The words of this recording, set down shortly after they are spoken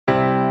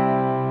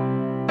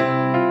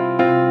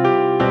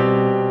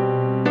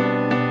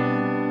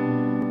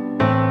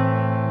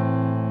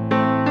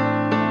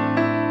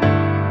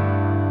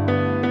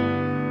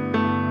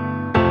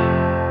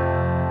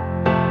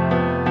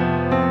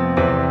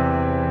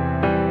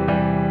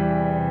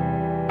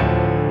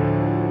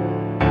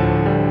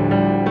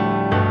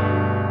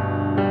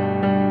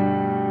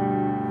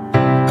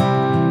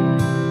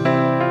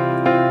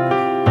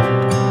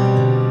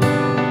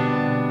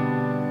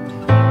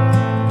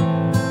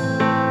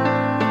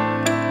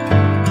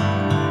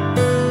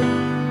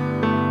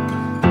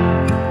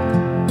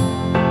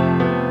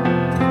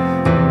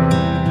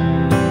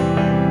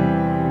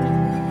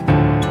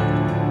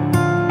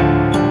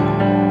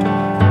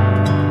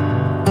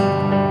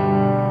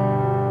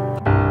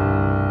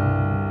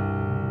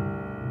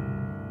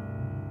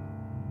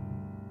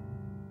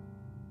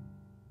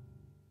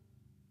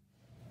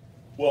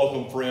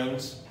Welcome,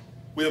 friends.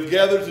 We have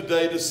gathered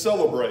today to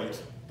celebrate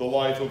the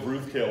life of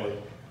Ruth Kelly.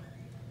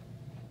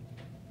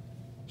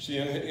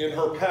 In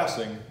her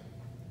passing,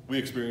 we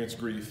experience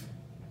grief.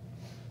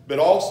 But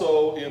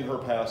also in her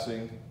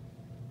passing,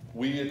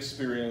 we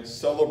experience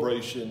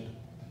celebration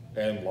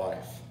and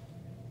life.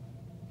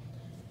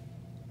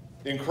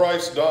 In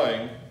Christ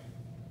dying,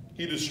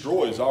 he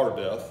destroys our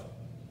death.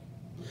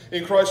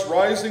 In Christ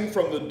rising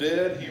from the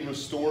dead, he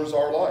restores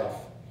our life.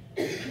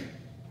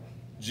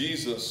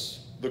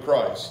 Jesus, the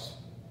Christ,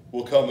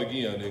 will come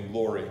again in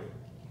glory.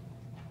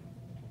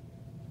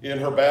 In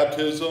her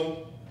baptism,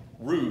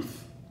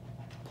 Ruth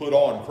put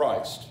on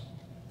Christ.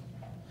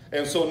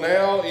 And so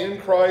now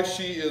in Christ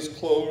she is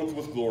clothed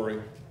with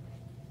glory.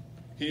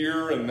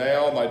 Here and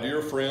now, my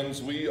dear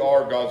friends, we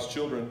are God's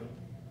children.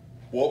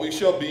 What we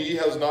shall be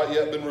has not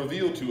yet been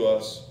revealed to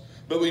us,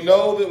 but we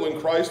know that when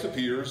Christ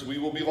appears, we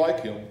will be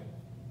like him,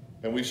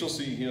 and we shall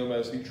see him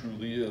as he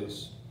truly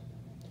is.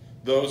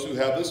 Those who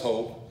have this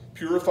hope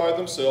purify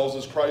themselves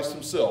as Christ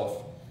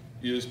himself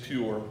is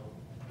pure.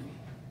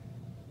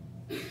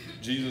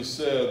 Jesus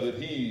said that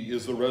he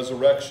is the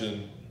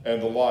resurrection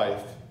and the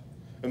life.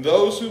 And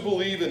those who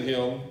believe in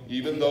him,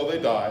 even though they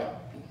die,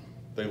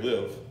 they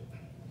live.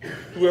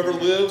 Whoever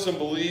lives and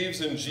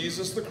believes in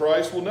Jesus the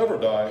Christ will never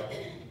die.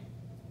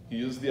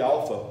 He is the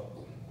Alpha,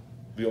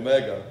 the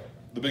Omega,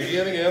 the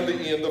beginning and the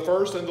end, the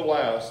first and the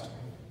last.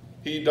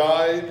 He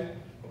died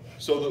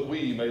so that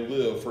we may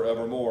live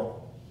forevermore.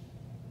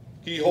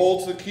 He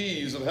holds the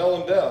keys of hell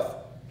and death,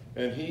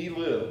 and he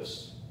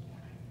lives,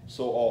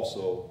 so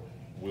also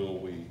will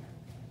we.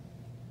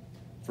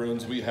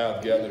 Friends, we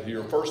have gathered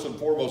here first and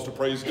foremost to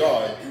praise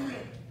God,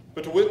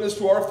 but to witness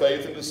to our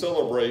faith and to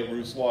celebrate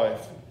Ruth's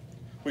life.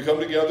 We come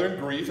together in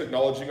grief,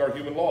 acknowledging our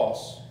human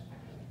loss.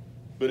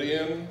 But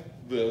in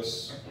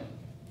this,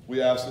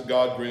 we ask that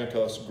God grant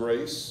us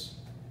grace,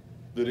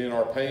 that in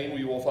our pain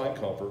we will find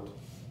comfort,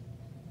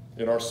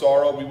 in our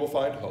sorrow we will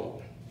find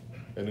hope,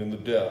 and in the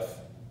death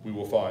we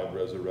will find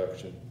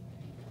resurrection.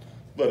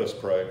 Let us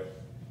pray.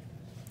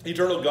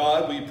 Eternal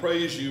God, we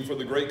praise you for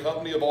the great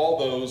company of all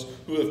those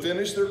who have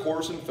finished their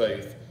course in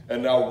faith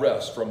and now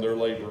rest from their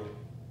labor.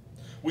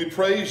 We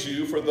praise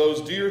you for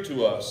those dear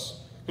to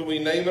us, whom we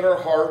name in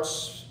our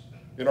hearts,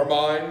 in our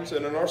minds,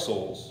 and in our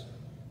souls.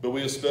 But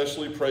we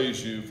especially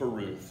praise you for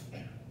Ruth,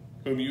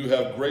 whom you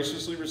have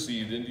graciously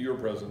received into your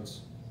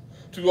presence.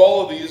 To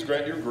all of these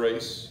grant your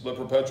grace, let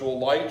perpetual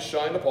light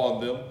shine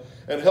upon them,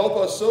 and help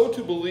us so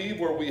to believe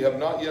where we have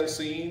not yet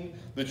seen,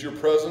 that your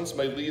presence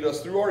may lead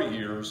us through our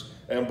years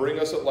and bring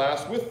us at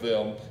last with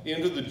them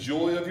into the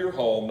joy of your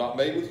home, not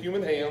made with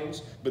human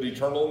hands, but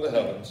eternal in the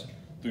heavens.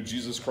 Through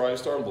Jesus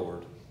Christ our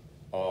Lord.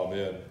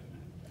 Amen.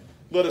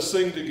 Let us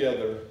sing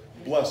together,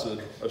 Blessed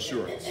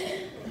Assurance.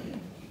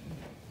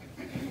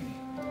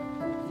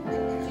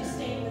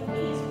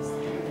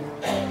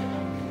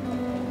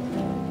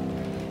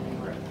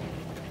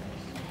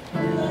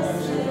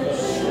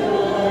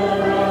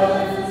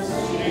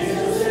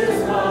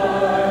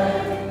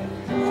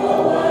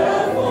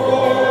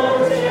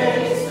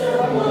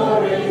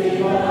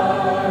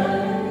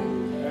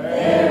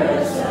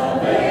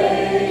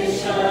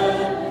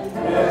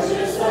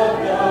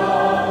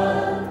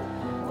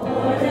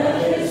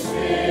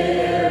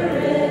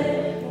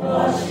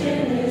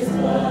 In his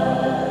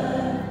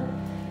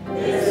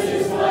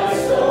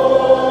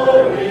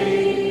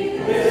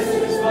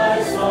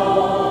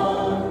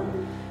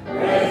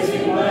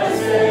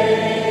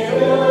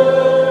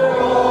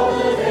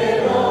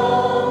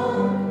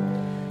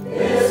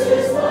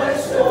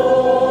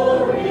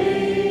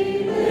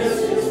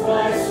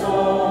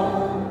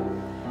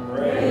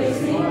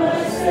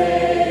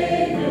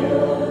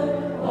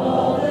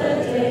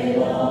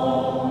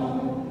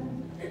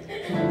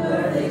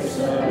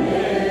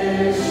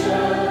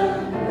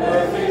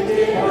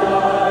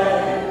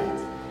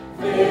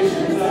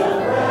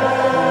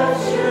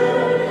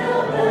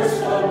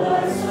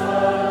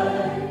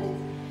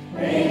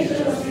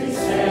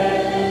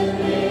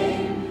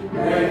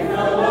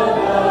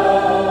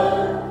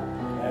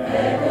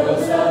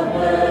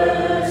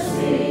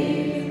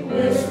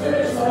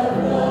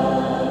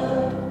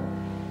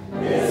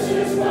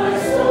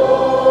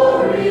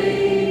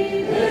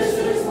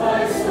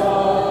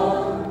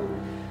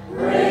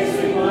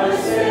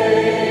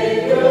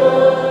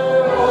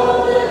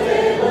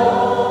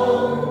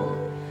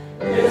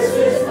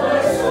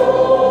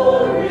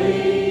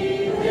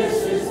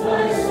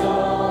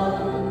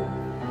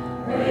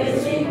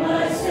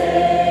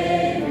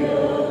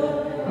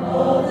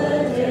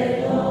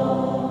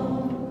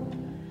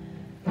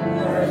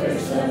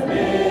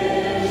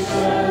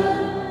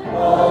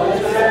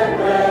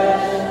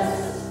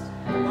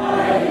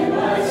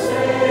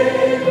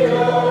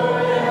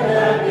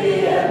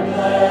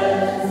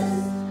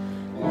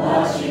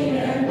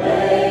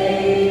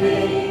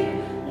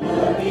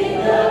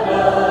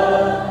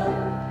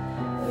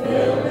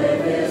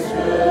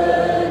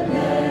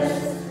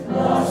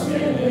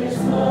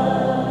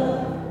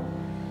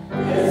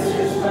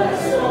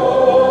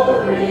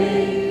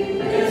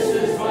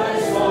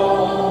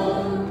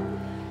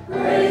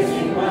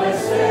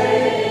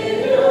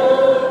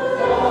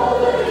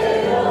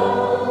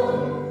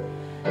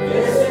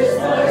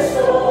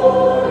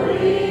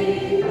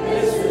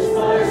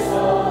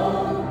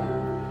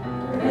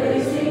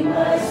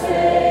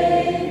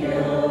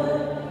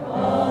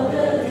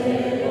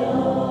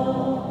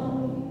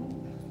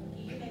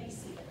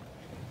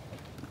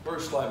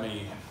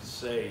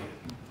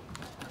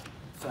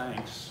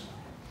thanks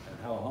and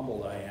how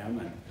humbled I am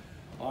and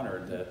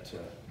honored that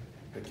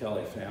the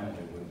Kelly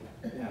family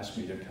would ask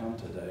me to come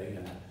today,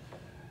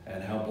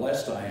 and how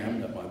blessed I am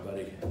that my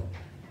buddy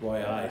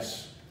Roy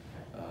Ice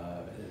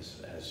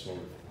has sort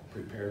of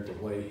prepared the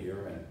way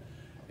here,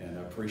 and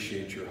I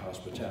appreciate your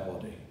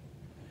hospitality.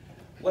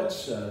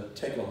 Let's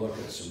take a look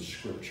at some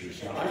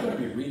scriptures. Now, I'm going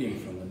to be reading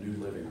from the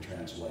New Living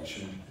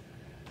Translation,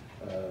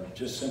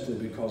 just simply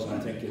because I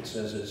think it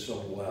says it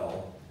so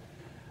well.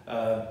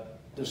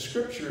 The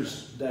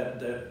scriptures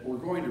that we're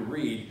going to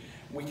read,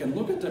 we can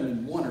look at them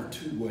in one or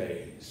two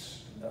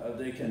ways.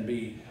 They can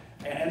be,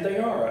 and they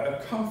are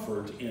a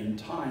comfort in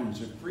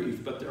times of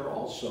grief, but they're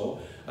also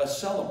a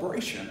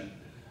celebration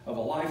of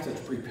a life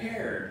that's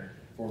prepared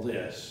for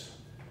this.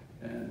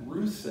 And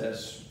Ruth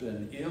has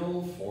been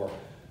ill for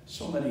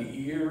so many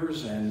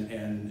years and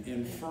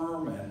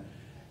infirm,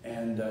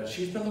 and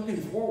she's been looking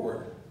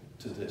forward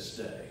to this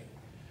day.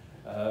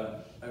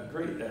 A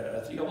great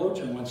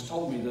theologian once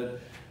told me that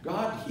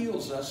God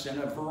heals us in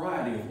a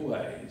variety of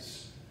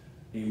ways.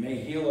 He may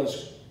heal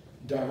us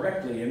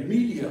directly,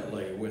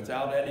 immediately,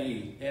 without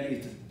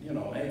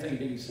anything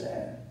being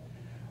said.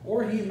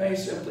 Or he may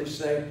simply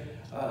say,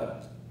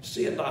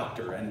 see a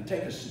doctor and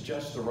take us to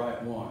just the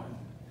right one.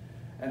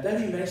 And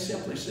then he may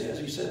simply say, as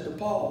he said to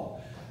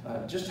Paul,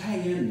 just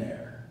hang in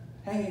there.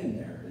 Hang in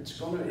there. It's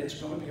going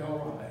to be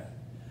all right.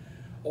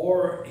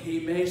 Or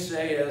he may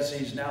say, as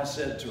he's now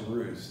said to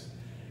Ruth,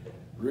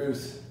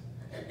 Ruth,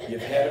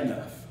 you've had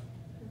enough.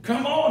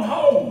 Come on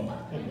home.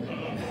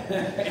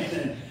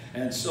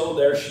 And so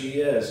there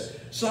she is.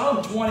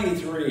 Psalm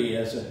 23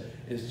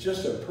 is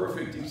just a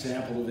perfect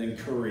example of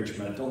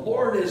encouragement. The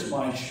Lord is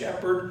my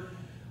shepherd.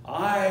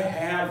 I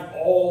have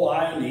all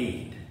I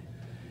need.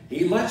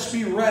 He lets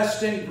me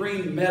rest in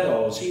green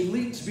meadows. He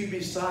leads me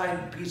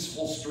beside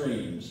peaceful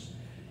streams.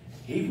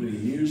 He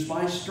renews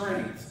my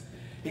strength.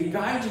 He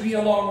guides me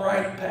along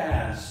right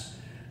paths.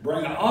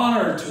 Bring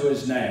honor to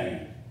his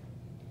name.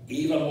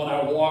 Even when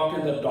I walk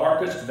in the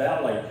darkest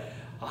valley,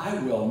 I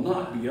will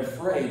not be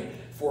afraid,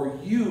 for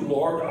you,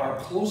 Lord, are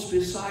close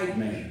beside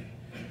me.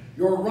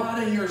 Your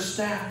rod and your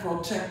staff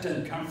protect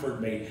and comfort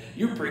me.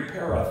 You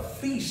prepare a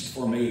feast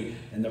for me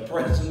in the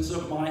presence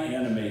of my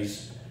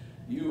enemies.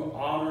 You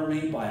honor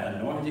me by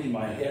anointing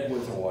my head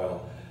with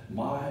oil.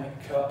 My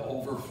cup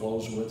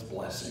overflows with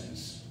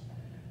blessings.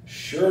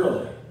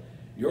 Surely,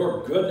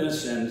 your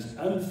goodness and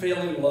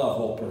unfailing love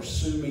will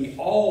pursue me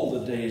all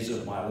the days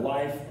of my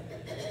life,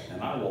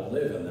 and I will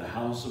live in the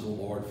house of the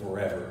Lord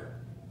forever.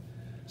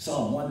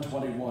 Psalm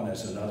 121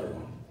 is another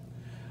one.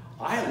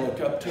 I look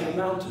up to the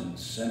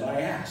mountains and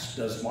I ask,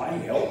 does my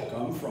help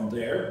come from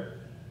there?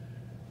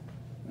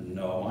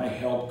 No, my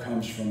help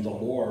comes from the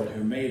Lord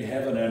who made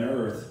heaven and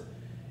earth.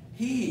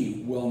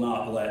 He will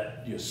not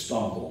let you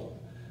stumble.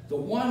 The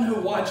one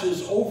who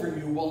watches over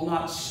you will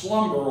not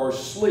slumber or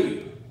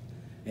sleep.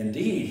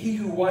 Indeed, he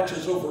who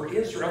watches over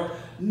Israel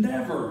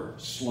never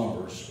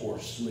slumbers or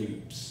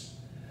sleeps.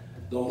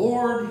 The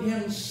Lord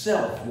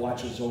himself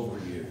watches over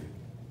you.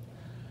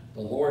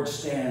 The Lord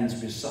stands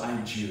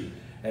beside you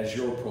as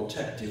your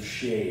protective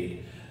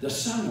shade. The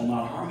sun will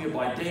not harm you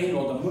by day,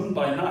 nor the moon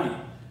by night.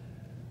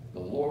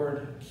 The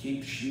Lord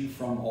keeps you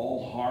from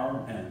all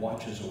harm and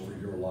watches over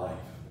your life.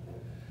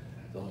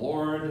 The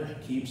Lord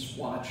keeps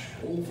watch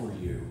over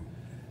you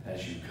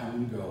as you come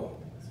and go,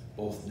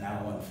 both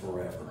now and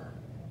forever.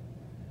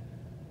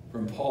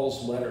 From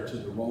Paul's letter to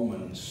the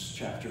Romans,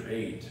 chapter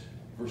 8,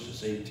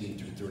 verses 18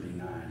 through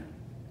 39.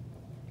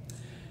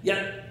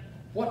 Yet,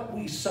 what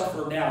we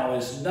suffer now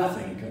is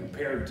nothing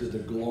compared to the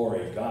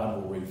glory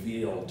God will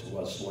reveal to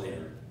us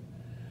later.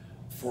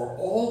 For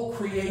all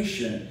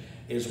creation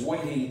is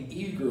waiting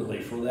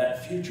eagerly for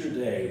that future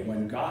day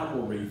when God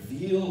will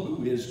reveal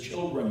who his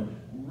children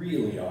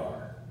really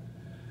are.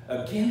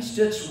 Against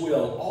its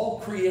will, all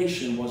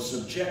creation was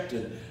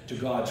subjected to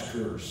God's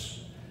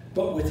curse.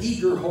 But with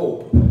eager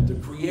hope, the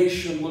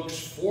creation looks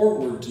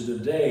forward to the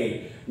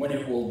day when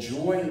it will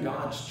join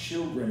God's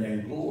children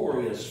in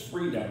glorious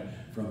freedom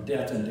from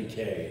death and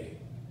decay.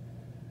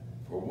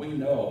 For we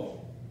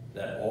know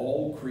that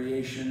all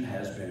creation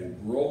has been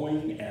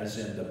growing as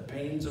in the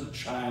pains of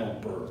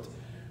childbirth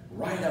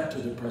right up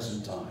to the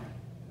present time.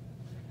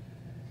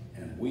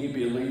 And we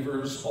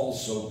believers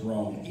also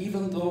groan,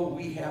 even though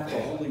we have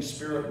the Holy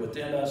Spirit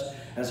within us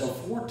as a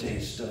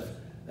foretaste of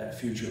that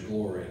future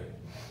glory.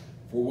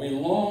 For we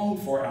long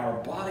for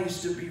our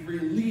bodies to be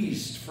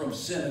released from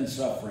sin and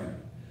suffering.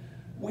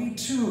 We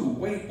too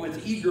wait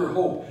with eager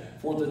hope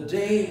for the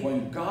day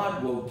when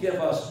God will give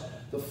us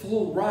the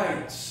full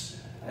rights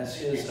as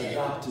his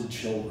adopted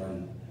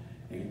children,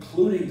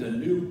 including the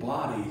new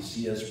bodies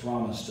he has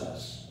promised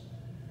us.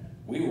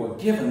 We were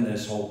given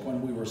this hope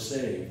when we were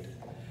saved.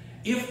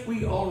 If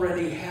we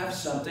already have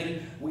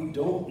something, we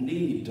don't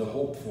need to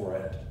hope for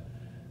it.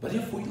 But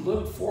if we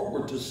look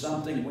forward to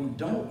something we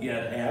don't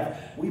yet have,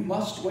 we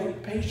must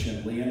wait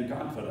patiently and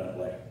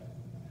confidently.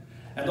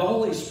 And the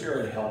Holy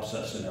Spirit helps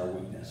us in our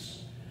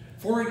weakness.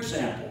 For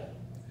example,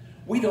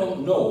 we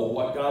don't know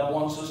what God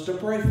wants us to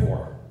pray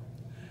for,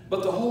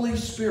 but the Holy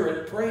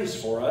Spirit prays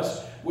for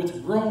us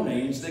with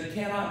groanings that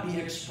cannot be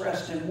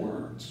expressed in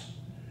words.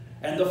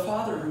 And the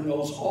Father who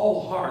knows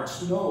all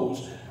hearts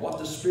knows what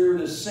the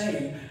Spirit is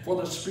saying, for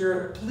the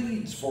Spirit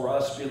pleads for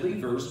us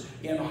believers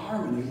in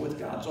harmony with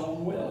God's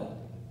own will.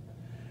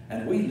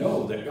 And we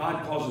know that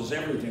God causes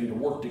everything to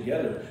work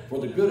together for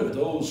the good of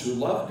those who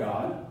love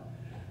God.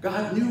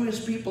 God knew his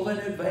people in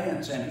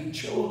advance, and he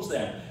chose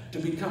them to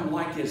become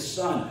like his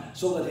Son,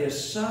 so that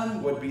his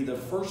Son would be the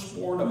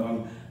firstborn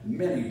among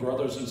many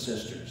brothers and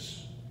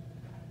sisters.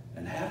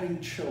 And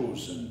having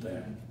chosen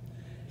them,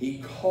 he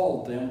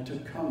called them to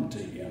come to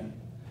him.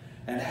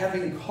 And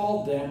having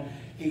called them,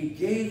 he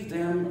gave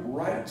them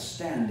right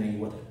standing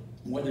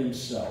with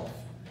himself.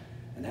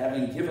 And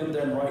having given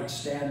them right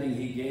standing,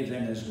 he gave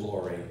them his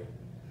glory.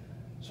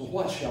 So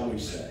what shall we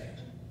say?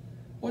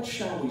 What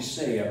shall we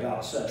say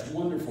about such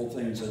wonderful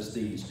things as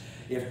these?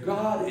 If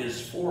God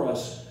is for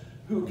us,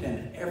 who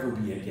can ever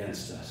be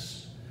against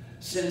us?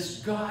 Since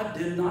God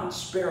did not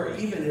spare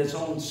even his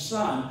own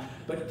Son,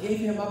 but gave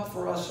him up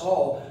for us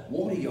all,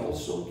 won't he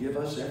also give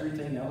us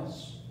everything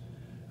else?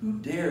 Who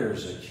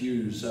dares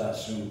accuse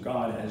us whom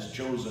God has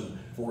chosen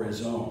for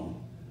his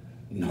own?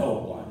 No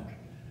one.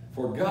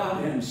 For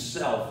God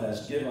himself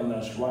has given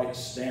us right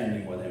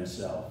standing with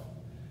himself.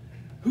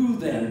 Who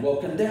then will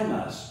condemn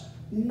us?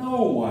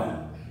 No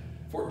one.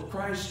 For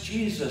Christ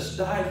Jesus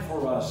died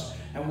for us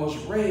and was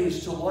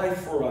raised to life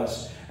for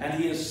us, and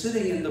he is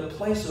sitting in the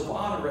place of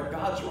honor at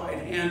God's right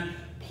hand,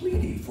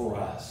 pleading for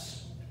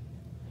us.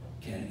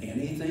 Can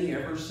anything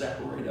ever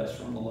separate us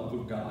from the love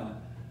of God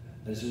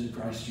that is in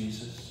Christ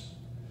Jesus?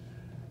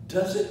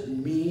 Does it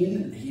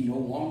mean he no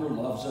longer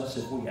loves us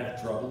if we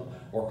have trouble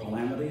or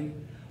calamity,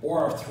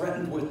 or are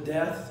threatened with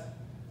death?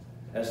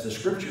 As the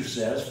scripture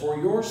says, for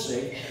your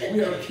sake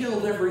we are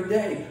killed every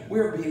day. We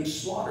are being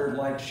slaughtered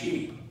like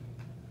sheep.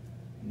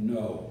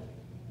 No.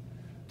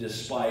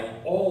 Despite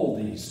all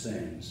these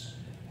things,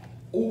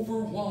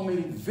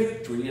 overwhelming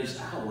victory is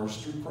ours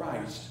through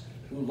Christ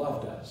who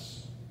loved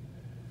us.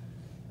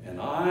 And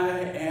I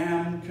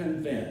am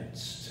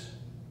convinced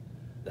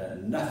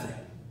that nothing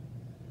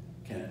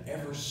can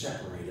ever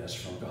separate us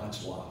from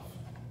God's love.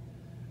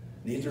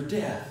 Neither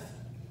death,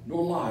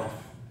 nor life,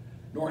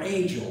 nor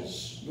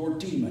angels, nor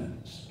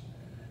demons.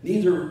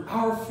 Neither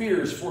our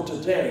fears for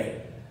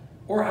today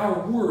or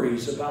our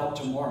worries about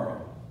tomorrow.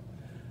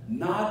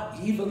 Not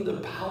even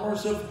the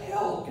powers of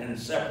hell can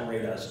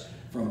separate us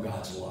from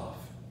God's love.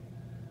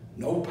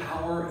 No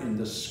power in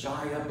the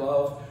sky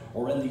above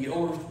or in the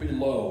earth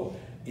below.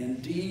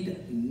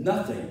 Indeed,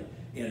 nothing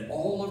in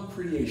all of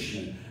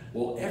creation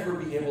will ever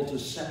be able to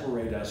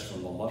separate us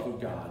from the love of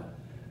God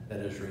that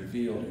is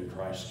revealed in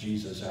Christ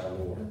Jesus our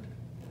Lord.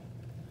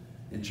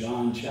 In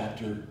John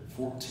chapter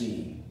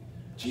 14,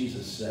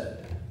 Jesus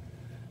said,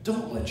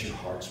 "Don't let your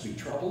hearts be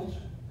troubled.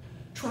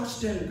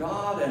 Trust in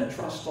God and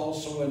trust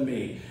also in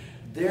me.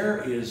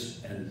 There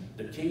is," and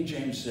the King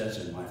James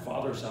says, "in my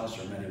Father's house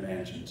are many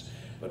mansions."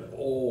 But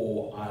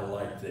oh, I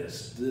like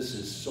this. This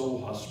is so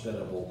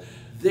hospitable.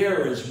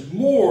 There is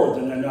more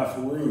than enough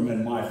room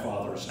in my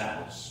Father's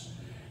house.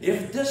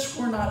 If this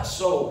were not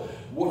so,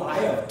 would I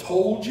have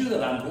told you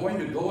that I'm going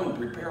to go and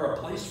prepare a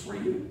place for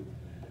you?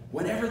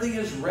 When everything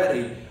is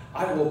ready,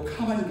 I will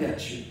come and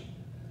get you,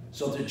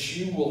 so that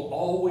you will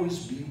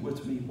always be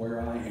with me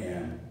where I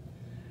am,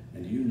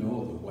 and you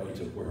know the way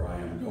to where I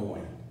am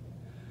going.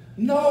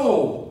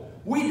 No,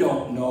 we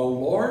don't know,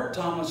 Lord,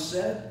 Thomas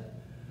said.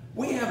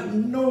 We have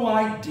no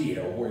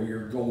idea where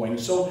you're going,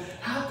 so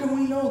how can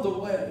we know the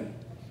way?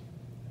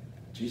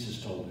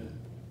 Jesus told him,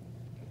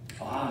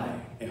 I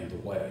am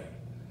the way,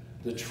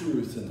 the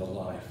truth, and the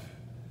life.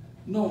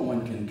 No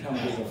one can come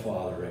to the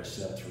Father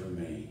except through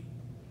me.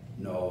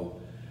 No,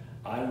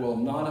 I will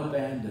not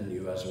abandon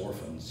you as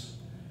orphans.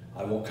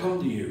 I will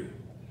come to you.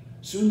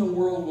 Soon the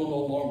world will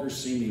no longer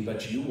see me,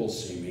 but you will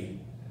see me.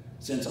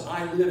 Since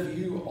I live,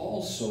 you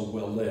also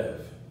will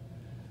live.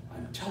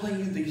 I'm telling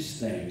you these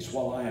things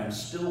while I am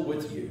still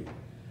with you.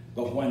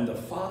 But when the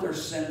Father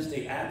sends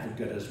the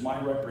advocate as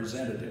my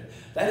representative,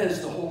 that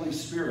is the Holy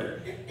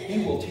Spirit,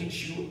 he will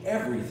teach you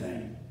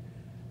everything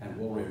and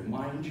will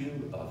remind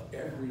you of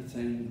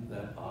everything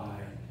that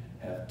I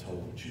have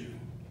told you.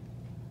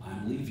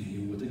 I'm leaving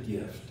you with a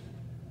gift,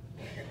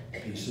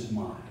 peace of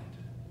mind,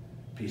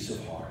 peace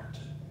of heart.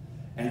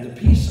 And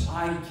the peace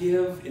I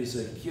give is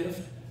a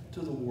gift to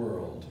the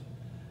world,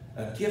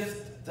 a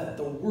gift that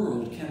the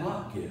world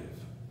cannot give.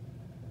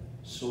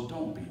 So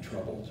don't be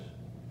troubled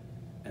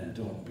and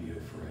don't be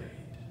afraid.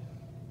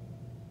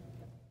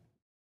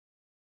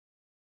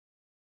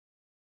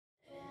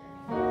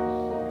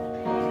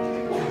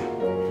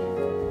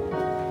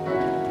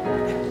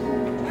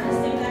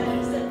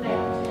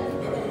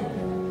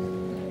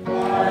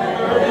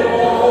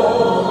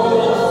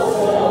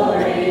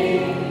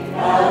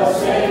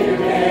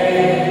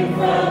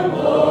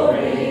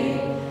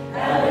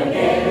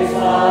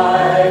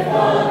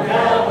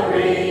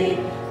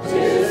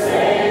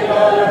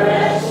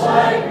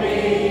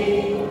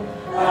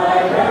 I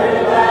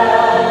heard about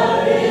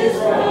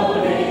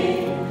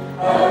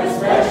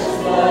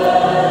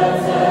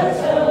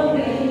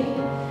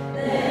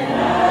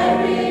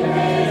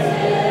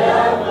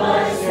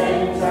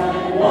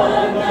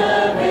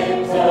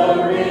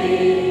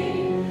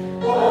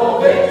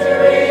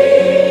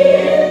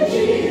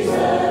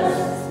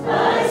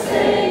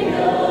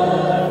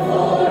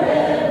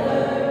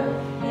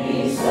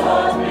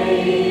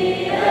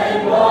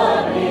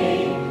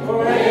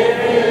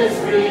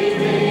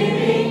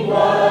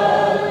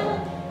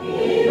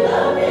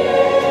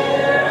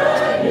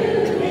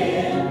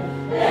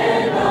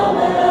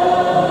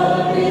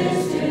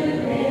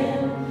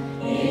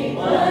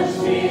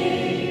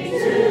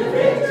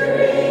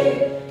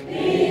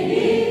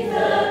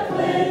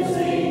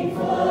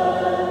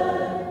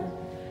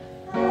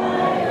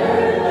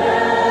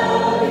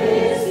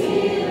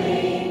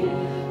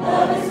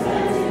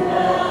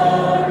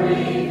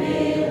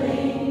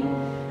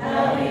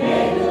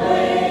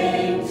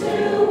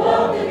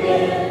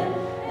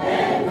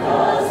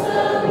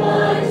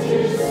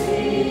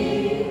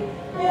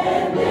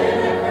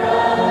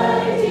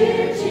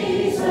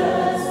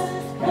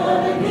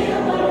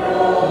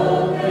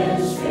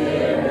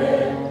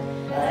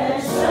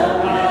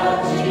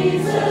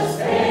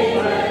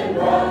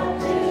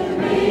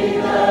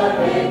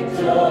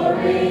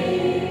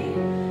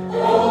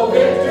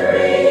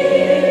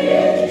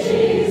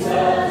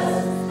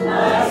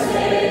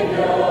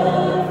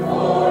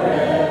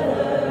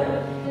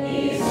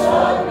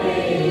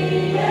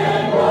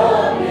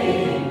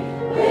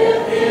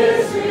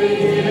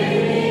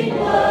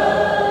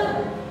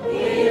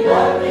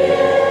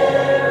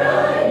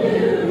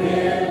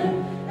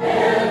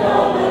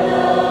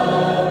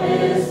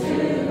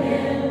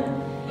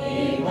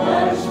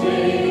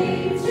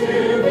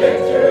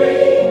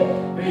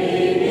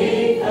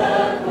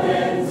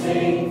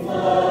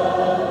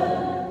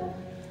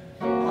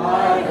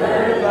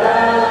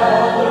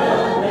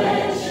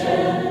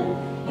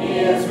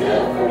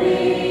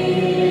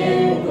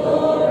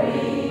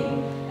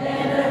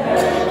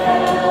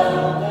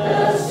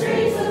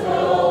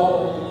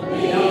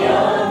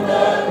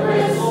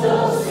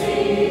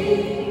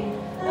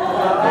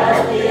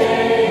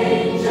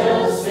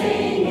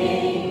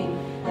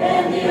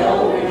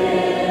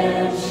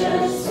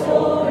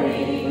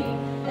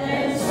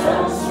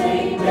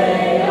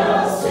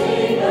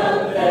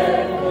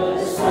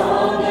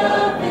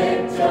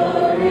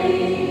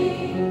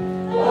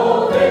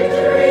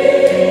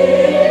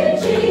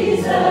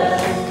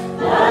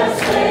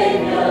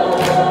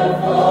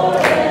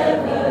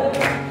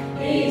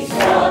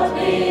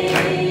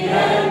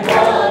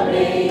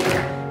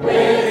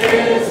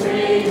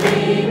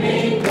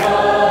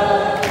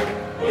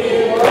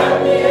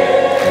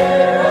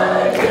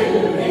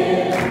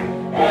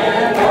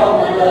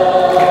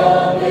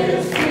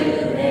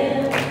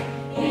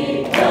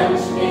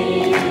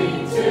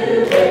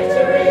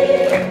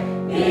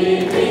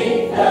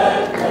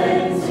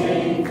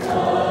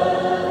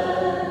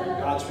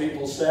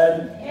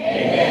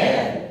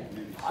Amen.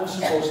 I'm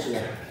supposed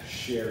to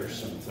share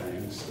some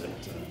things that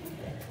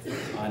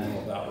I know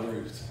about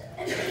Ruth.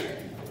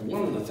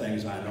 One of the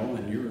things I know,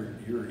 and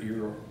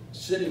you're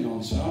sitting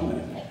on some,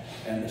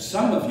 and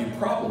some of you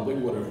probably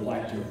would have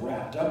liked to have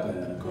wrapped up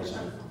in them because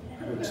I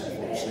heard some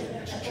folks say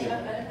it's cheap.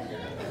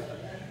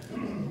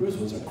 Ruth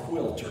was a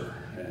quilter,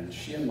 and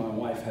she and my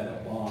wife had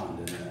a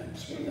bond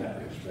in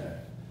that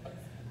respect.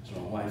 So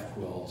my wife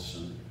quilts,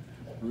 and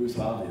Ruth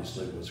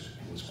obviously was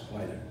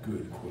quite a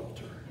good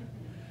quilter.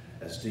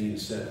 As Dean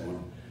said,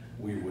 when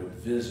we would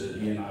visit,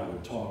 he and I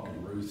would talk,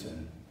 and Ruth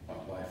and my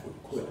wife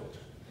would quilt.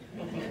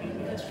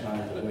 And that's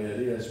kind of the way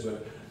it is.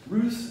 But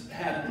Ruth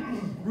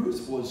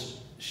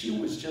was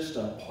just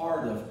a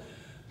part of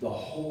the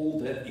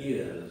whole that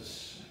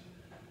is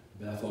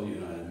Bethel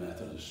United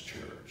Methodist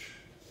Church.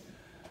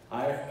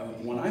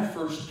 When I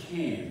first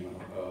came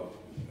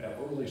at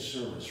early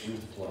service,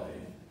 Ruth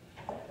played,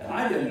 and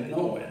I didn't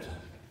know it.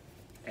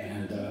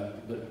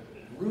 But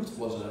Ruth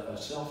was a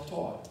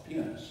self-taught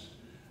pianist.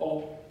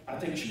 Oh, I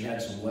think she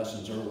had some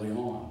lessons early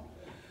on.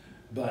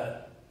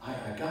 But I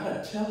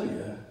gotta tell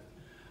you,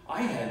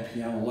 I had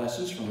piano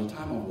lessons from the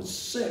time I was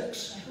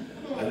 6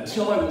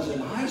 until I was in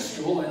high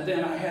school, and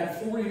then I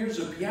had 4 years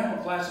of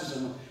piano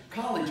classes in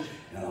college,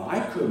 and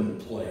I couldn't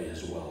play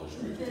as well as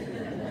Ruth did.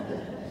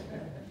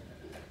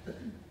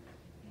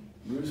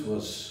 Ruth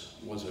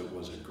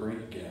was a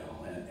great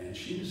gal, and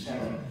she just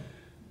had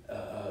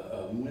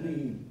a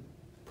winning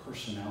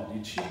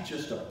personality. She's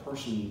just a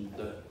person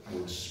that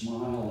would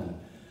smile and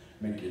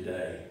make your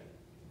day.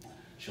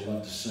 She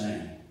loved to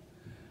sing.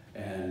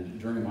 And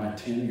during my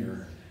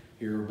tenure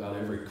here, about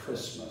every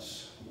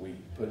Christmas, we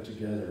put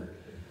together,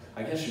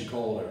 I guess you'd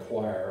call it a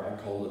choir, I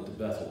call it the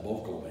Bethel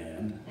Vocal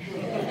Band.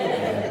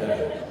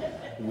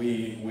 And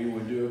we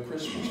would do a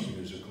Christmas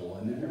musical,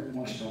 and then every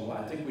once in a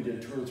while, I think we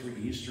did 2 or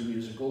 3 Easter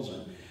musicals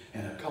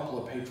and a couple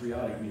of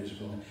patriotic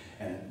musicals,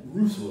 and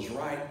Ruth was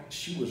right,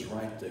 she was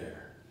right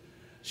there.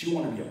 She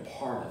wanted to be a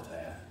part of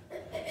that.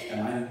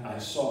 And I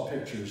saw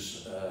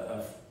pictures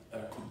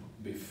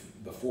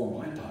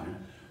before my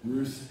time,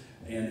 Ruth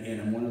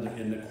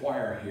in the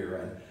choir here,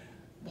 and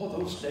boy,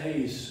 those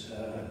days,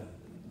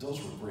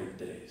 those were great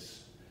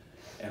days.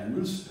 And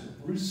Ruth's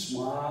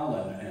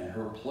smile and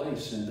her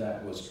place in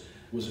that was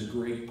a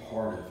great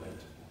part of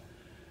it.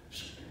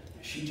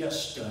 She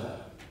just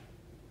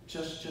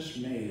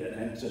made it,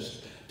 and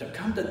just to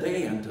come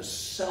today and to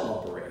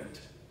celebrate.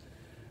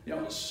 You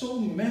know, so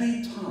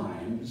many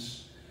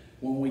times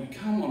when we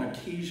come on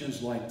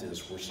occasions like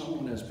this, where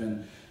someone has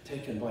been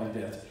taken by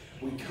death,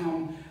 we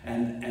come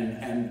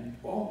and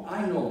well,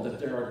 I know that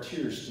there are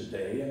tears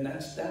today, and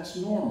that's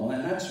normal,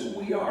 and that's who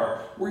we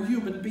are. We're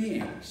human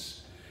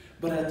beings.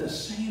 But at the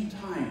same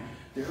time,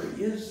 there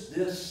is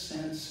this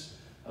sense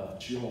of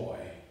joy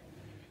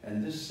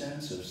and this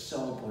sense of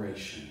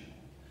celebration,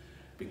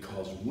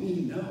 because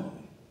we know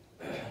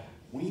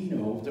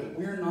that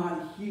we're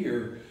not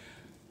here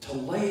to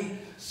lay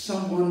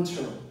someone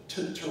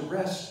to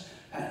rest,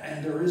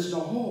 and there is no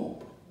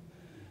hope.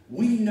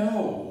 We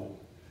know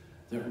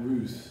that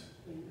Ruth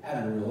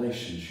had a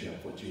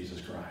relationship with Jesus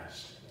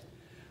Christ.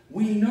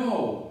 We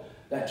know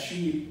that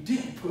she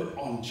did put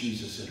on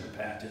Jesus in her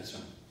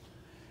baptism.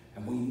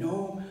 And we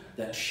know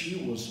that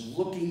she was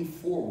looking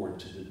forward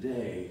to the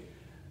day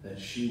that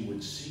she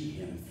would see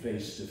him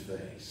face to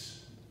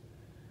face.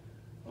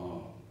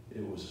 Oh,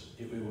 it was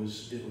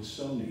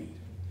so neat.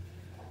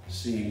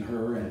 Seeing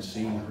her and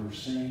seeing her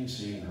sing,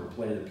 seeing her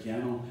play the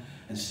piano,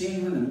 and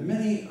seeing her in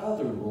many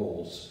other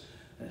roles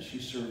that she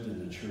served in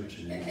the church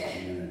and in the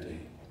community.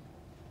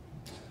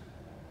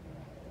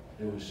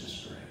 It was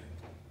just great.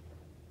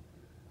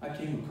 I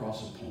came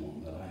across a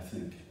poem that I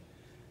think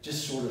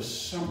just sort of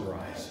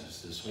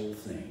summarizes this whole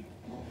thing.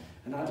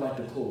 And I'd like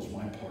to close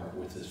my part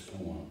with this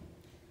poem.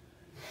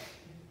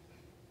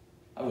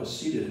 I was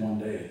seated one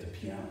day at the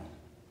piano.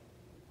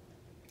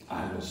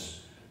 I was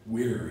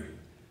weary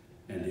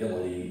and ill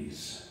at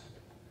ease.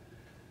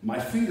 My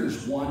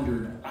fingers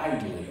wandered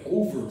idly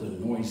over the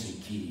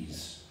noisy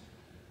keys.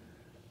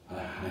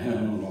 I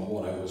don't know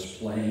what I was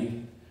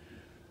playing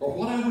or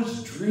what I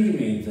was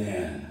dreaming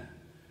then,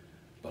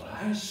 but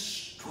I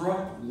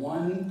struck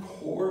one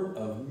chord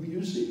of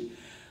music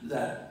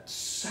that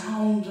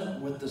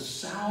sounded with the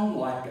sound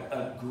like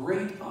a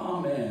great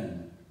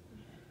amen,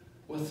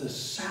 with the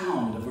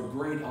sound of a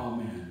great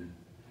amen.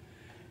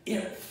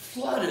 It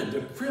flooded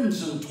the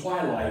crimson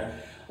twilight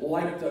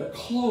like the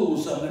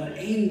close of an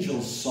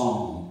angel's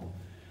song,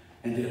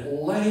 and it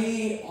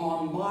lay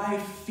on my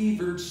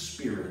fevered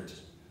spirit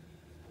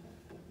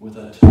with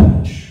a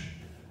touch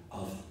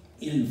of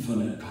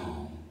infinite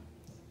calm.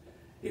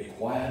 It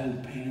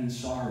quieted pain and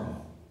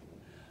sorrow,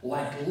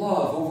 like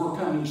love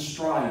overcoming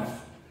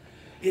strife.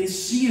 It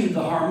seemed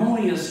the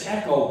harmonious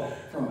echo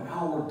from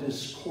our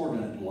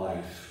discordant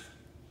life.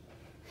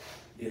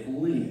 It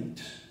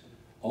linked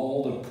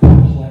all the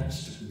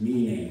perplexed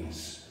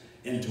meanings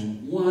into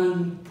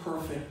one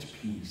perfect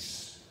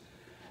piece,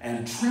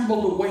 and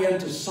trembled away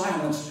into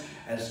silence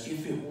as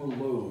if it were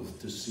loath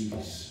to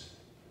cease.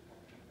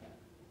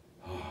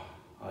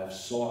 I've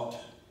sought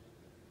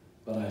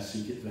but I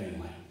seek it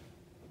vainly.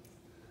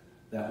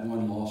 That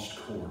one lost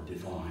chord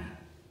divine,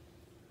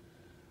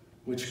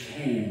 which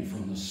came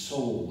from the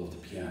soul of the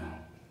piano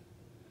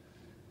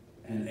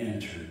and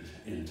entered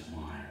into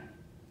mine.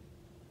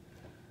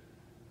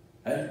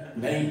 It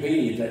may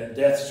be that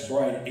death's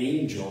bright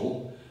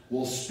angel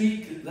will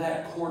speak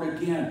that chord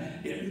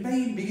again. It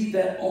may be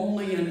that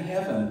only in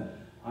heaven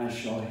I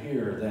shall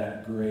hear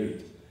that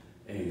great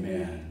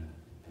amen.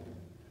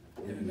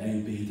 It may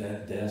be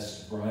that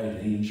death's bright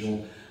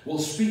angel will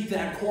speak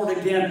that chord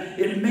again.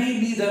 It may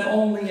be that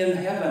only in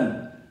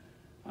heaven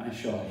I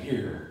shall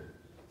hear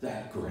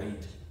that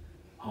great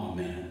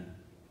amen.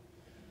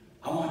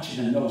 I want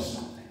you to know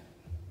something.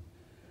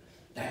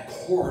 That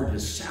chord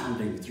is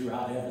sounding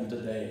throughout heaven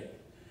today,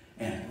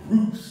 and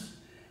Ruth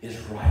is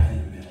right in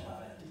the middle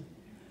of it.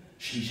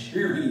 She's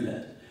hearing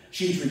it.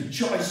 She's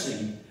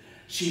rejoicing.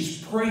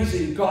 She's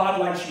praising God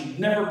like she'd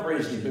never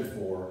praised Him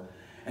before,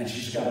 and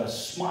she's got a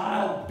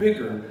smile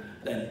bigger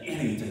than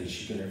anything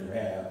she could ever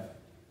have.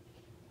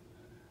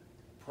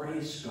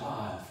 Praise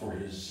God for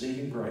His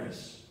saving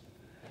grace.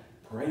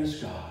 Praise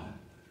God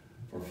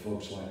for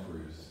folks like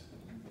Ruth.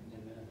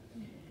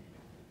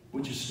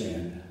 Would you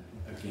stand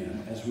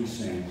again as we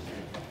sing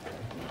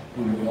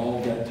When We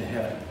All Get to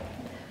Heaven?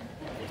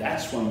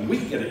 That's when we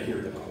get to hear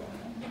the chord.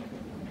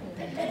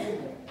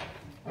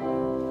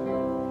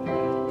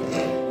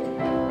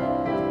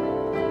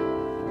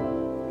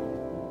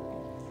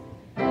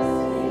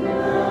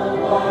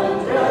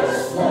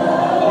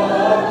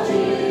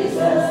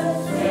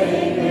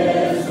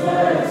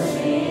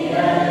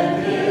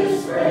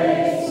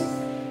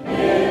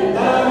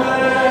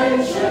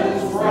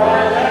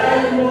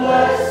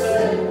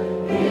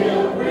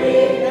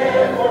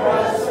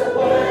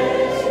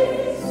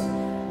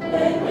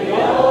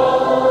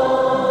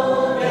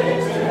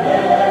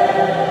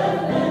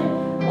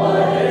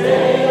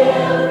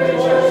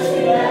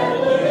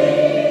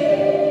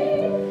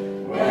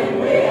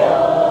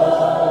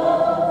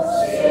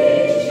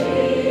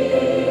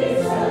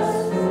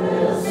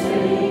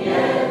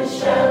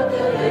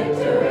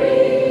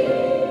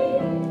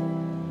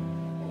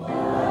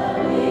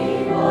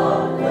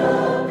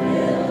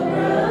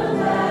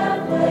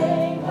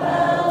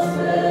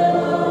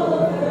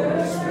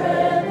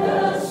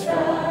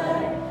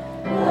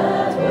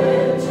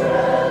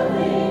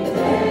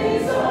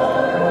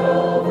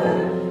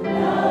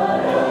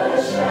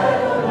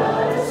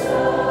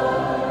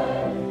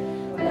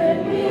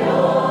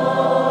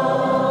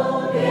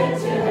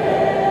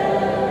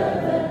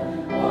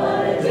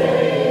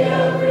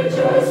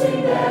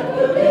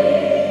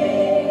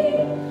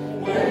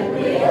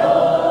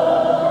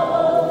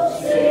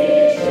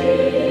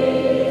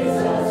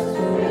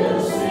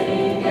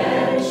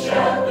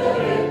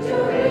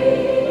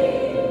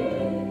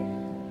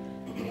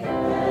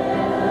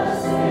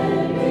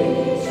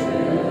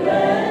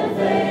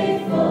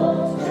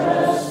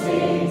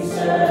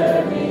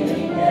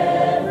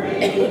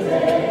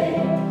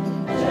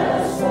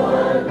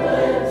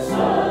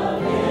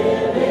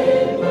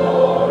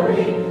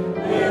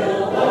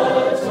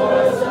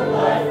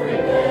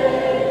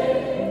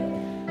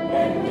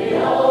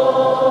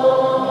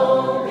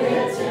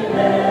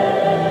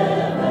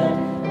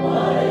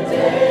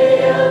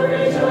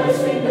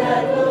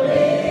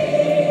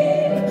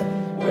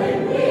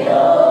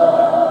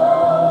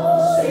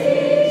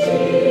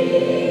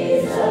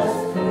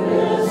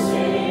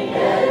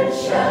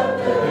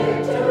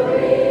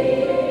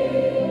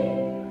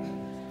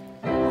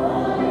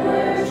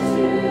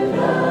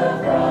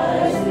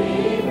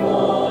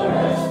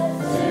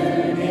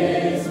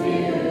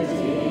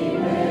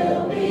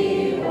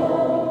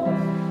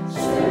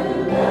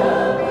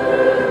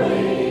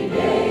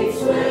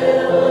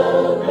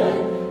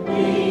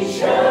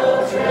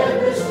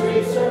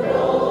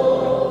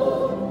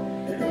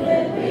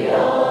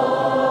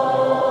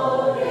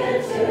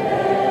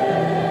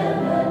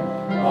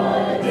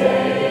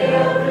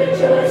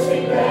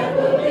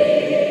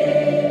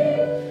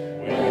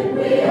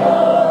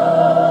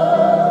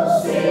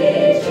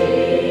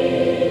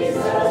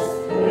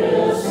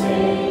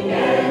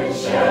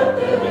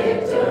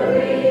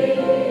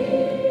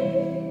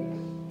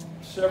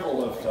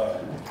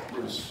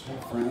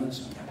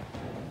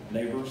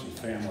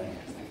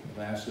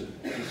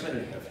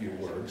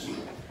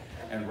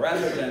 And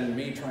rather than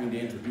me trying to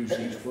introduce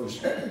each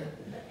person,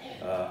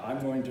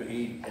 I'm going to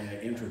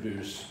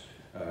introduce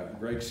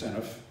Greg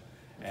Seneff,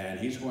 and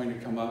he's going to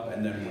come up,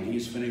 and then when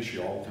he's finished,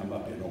 you all come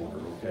up in order,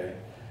 okay?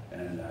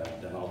 And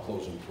then I'll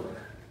close in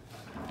prayer.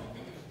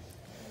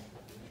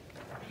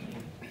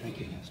 Thank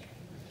you, Pastor.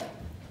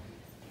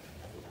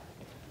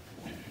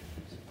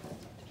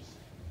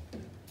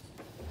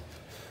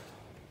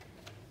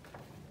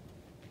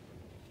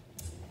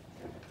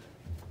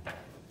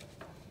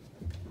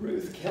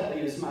 Ruth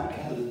Kelly is my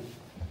cousin.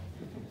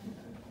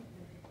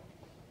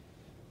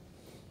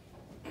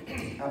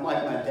 I'm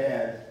like my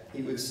dad.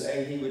 He would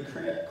say he would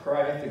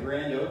cry at the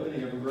grand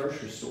opening of a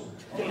grocery store.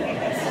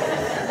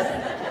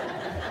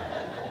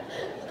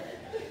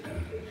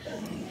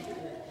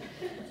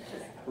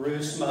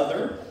 Ruth's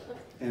mother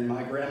and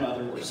my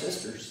grandmother were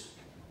sisters.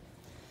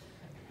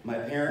 My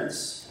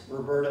parents,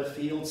 Roberta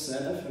Field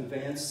Seneff and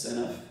Vance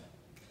Seneff,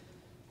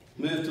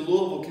 moved to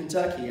Louisville,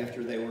 Kentucky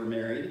after they were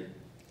married,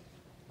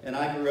 and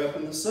I grew up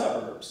in the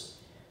suburbs.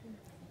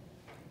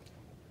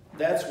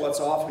 That's what's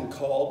often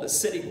called a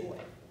city boy.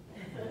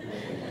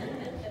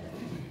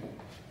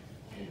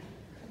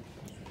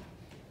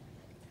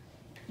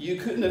 You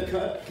couldn't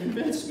have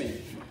convinced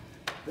me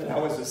that I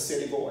was a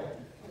city boy,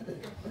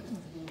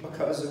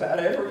 because about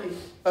every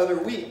other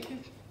week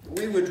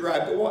we would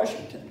drive to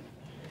Washington,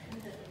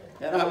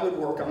 and I would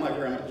work on my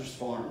grandmother's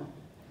farm.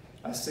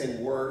 I say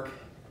work.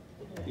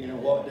 You know,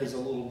 what does a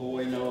little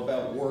boy know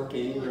about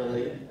working,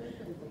 really?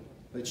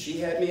 But she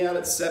had me out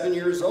at 7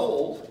 years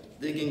old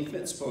digging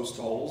fence post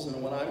holes,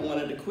 and when I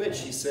wanted to quit,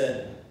 she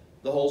said,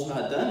 "The hole's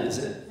not done, is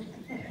it?"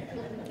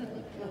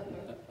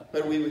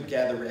 But we would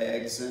gather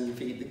eggs and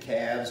feed the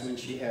calves when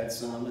she had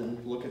some,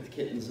 and look at the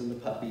kittens and the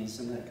puppies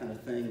and that kind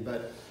of thing.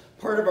 But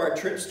part of our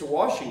trips to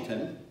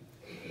Washington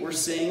were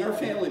seeing our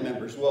family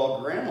members.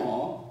 Well,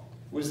 Grandma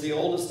was the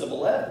oldest of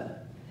 11,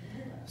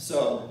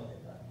 so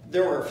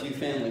there were a few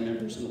family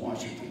members in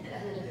Washington.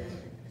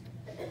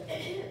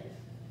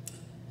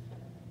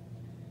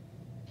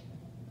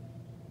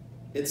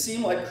 It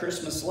seemed like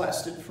Christmas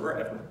lasted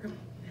forever.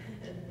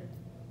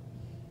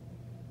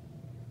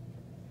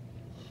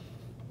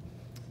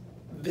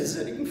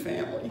 Visiting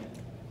family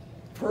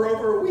for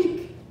over a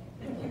week.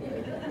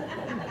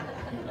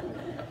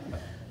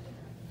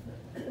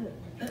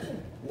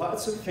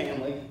 Lots of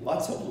family,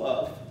 lots of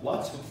love,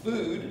 lots of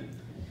food,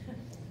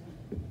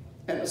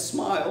 and a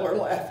smile or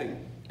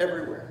laughing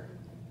everywhere.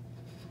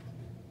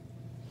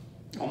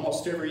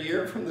 Almost every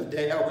year from the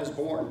day I was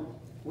born,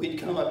 we'd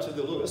come up to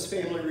the Lewis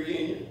family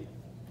reunion.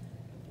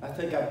 I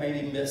think I've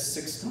maybe missed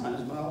 6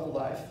 times my whole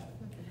life.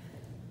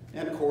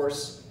 And of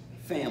course,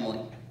 family.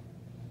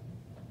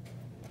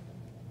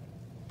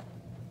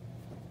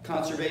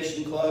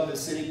 Conservation Club, the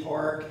city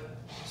park,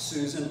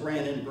 Susan,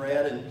 Brandon,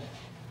 Brad,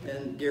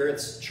 and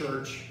Garrett's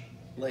church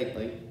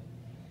lately.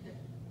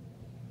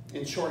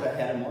 In short, I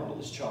had a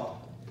marvelous child.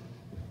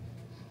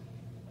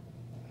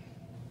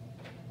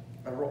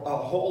 A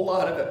whole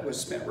lot of it was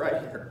spent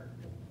right here,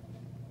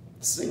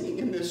 singing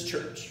in this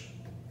church.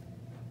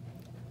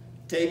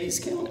 Davies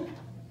County,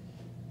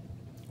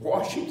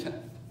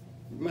 Washington,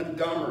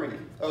 Montgomery,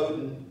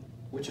 Odin,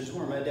 which is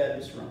where my dad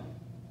was from.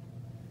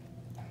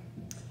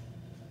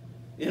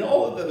 In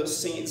all of those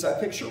scenes, I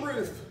picture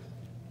Ruth.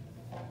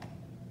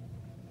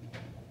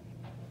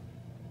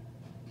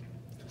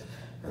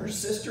 Her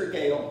sister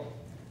Gail,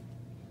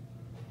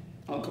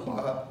 Uncle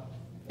Bob,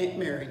 Aunt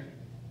Mary.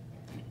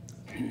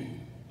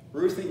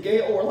 Ruth and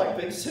Gail were like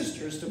big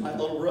sisters to my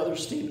little brother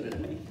Stephen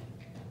and me.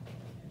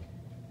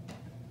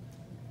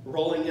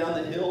 Rolling down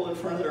the hill in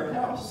front of their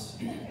house,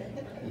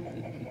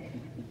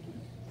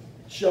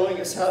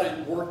 showing us how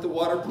to work the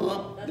water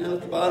pump down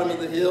at the bottom of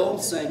the hill,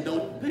 saying,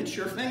 "Don't pinch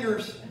your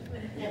fingers."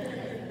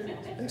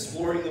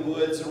 Exploring the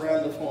woods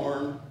around the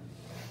farm,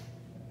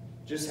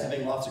 just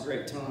having lots of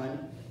great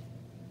time.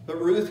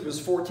 But Ruth was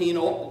 14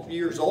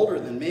 years older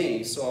than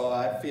me, so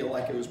I feel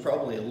like it was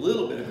probably a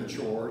little bit of a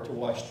chore to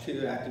watch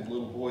 2 active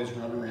little boys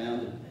run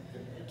around and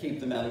keep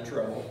them out of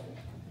trouble.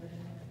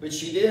 But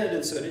she did,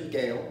 and so did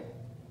Gail.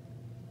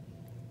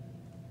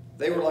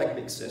 They were like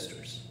big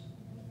sisters,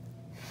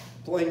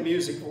 playing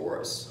music for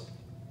us.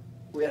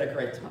 We had a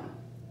great time.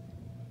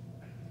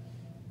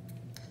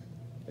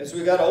 As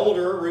we got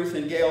older, Ruth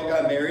and Gail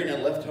got married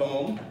and left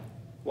home.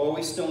 While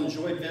we still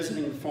enjoyed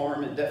visiting the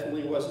farm, it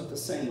definitely wasn't the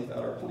same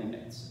without our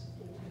playmates.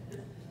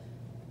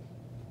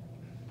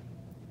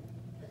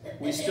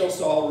 We still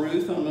saw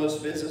Ruth on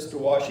most visits to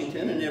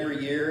Washington, and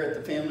every year at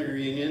the family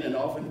reunion, and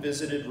often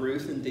visited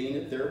Ruth and Dean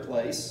at their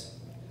place.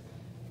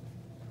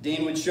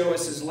 Dean would show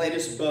us his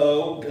latest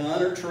bow,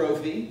 gun, or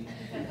trophy.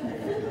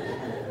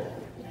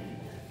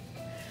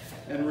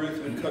 And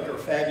Ruth would cook her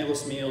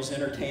fabulous meals,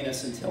 entertain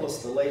us, and tell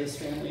us the latest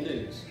family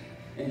news.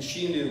 And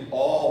she knew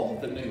all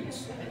the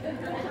news.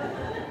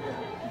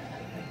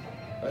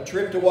 A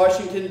trip to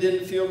Washington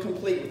didn't feel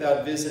complete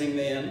without visiting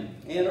them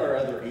and our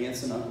other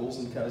aunts and uncles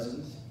and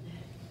cousins.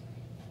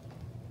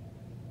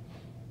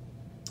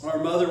 Our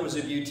mother was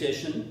a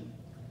beautician,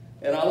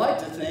 and I like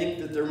to think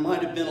that there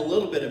might have been a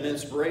little bit of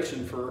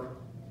inspiration for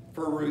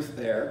Ruth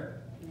there.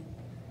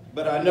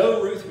 But I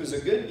know Ruth was a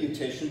good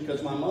beautician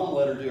because my mom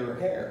let her do her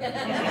hair.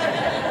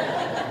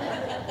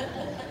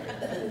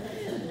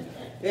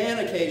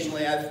 And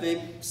occasionally, I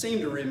seem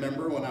to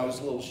remember when I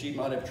was little, she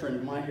might have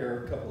trimmed my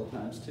hair a couple of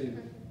times too.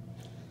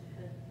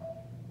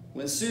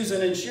 When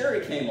Susan and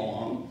Sherry came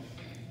along,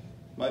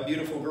 my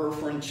beautiful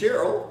girlfriend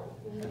Cheryl,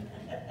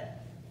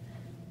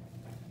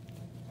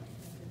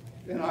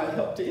 and I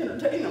helped to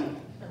entertain them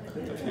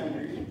at the family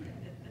reunion.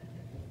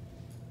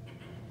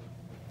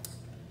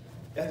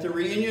 At the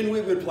reunion, we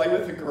would play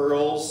with the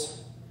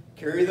girls,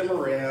 carry them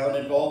around,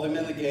 involve them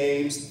in the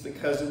games the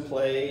cousin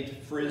played,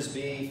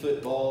 frisbee,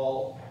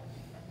 football,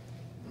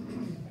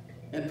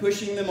 and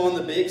pushing them on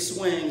the big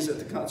swings at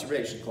the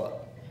Conservation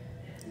Club.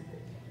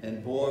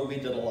 And boy, we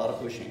did a lot of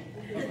pushing.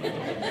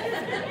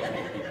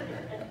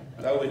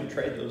 I wouldn't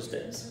trade those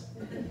days.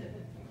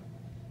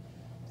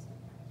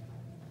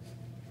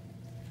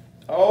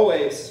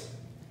 Always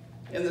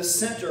in the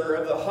center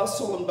of the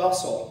hustle and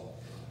bustle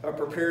of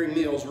preparing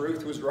meals,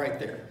 Ruth was right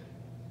there.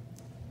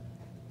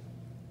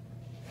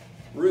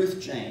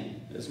 Ruth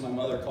Jane, as my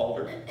mother called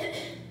her.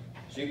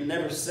 She would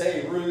never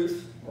say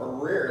Ruth, or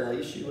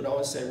rarely, she would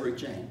always say Ruth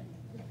Jane,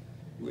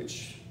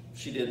 which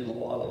she did in a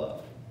lot of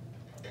love.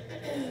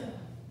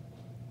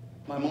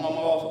 My mom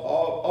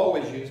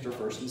always used her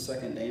first and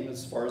second name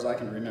as far as I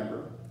can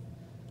remember.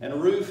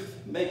 And Ruth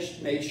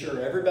made sure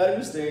everybody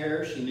was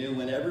there. She knew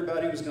when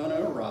everybody was going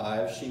to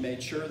arrive. She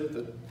made sure that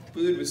the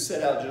food was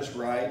set out just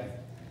right.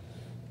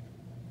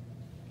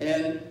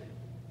 And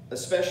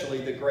especially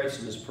that grace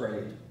was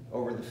prayed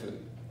over the food.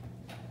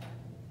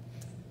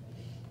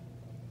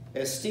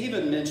 As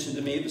Stephen mentioned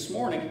to me this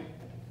morning,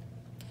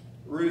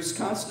 Ruth's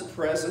constant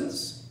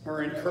presence,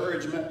 her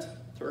encouragement,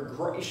 her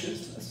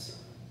graciousness,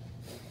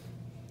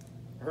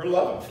 her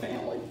love of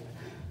family,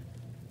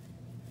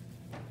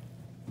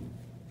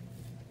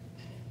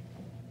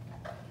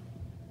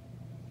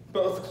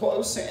 both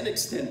close and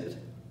extended,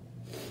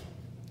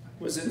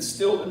 was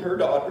instilled in her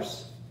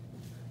daughters,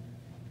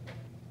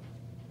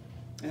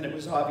 and it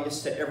was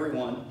obvious to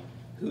everyone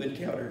who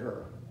encountered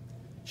her.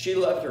 She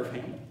loved her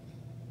family.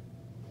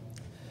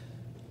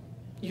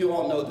 You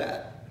all know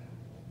that.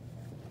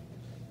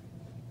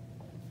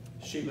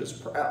 She was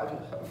proud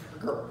of her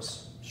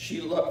girls.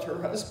 She loved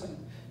her husband.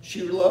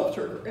 She loved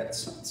her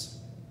grandsons.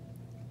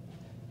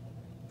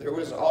 There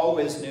was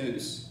always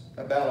news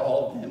about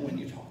all of them when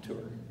you talked to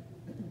her.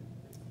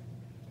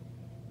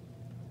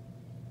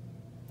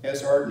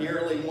 As our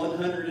nearly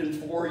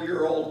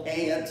 104-year-old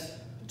aunt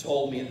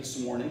told me this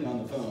morning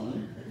on the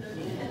phone,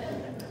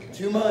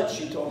 2 months,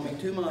 she told me,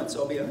 2 months,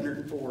 I'll be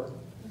 104.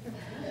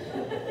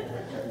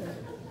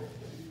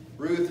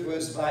 Ruth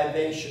was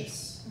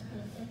vivacious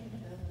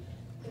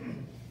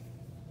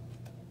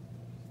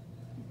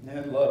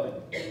and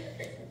loving.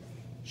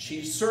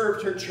 She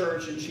served her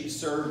church and she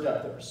served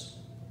others.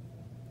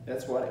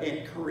 That's what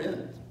Aunt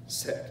Corinne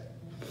said.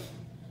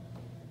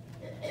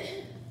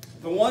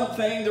 The one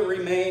thing that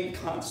remained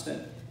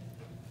constant,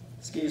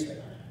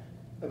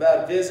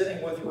 about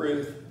visiting with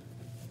Ruth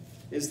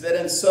is that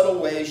in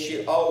subtle ways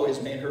she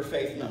always made her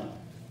faith known.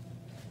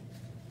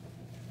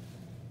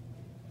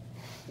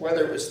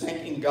 Whether it was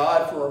thanking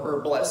God for her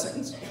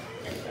blessings,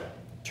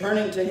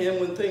 turning to Him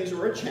when things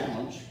were a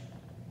challenge,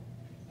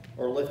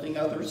 or lifting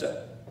others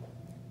up,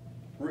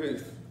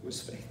 Ruth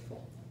was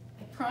faithful.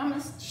 I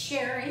promised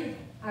Sherry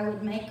I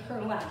would make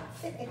her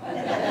laugh.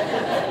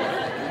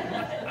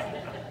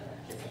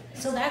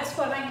 So that's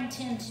what I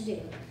intend to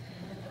do.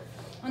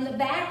 On the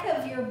back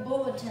of your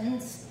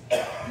bulletins,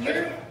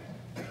 you're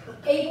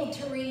able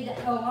to read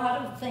a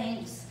lot of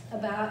things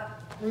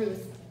about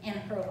Ruth and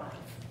her life.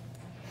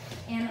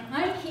 And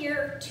I'm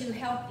here to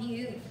help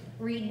you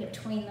read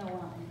between the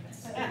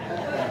lines.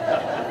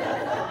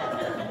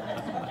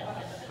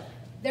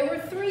 There were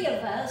 3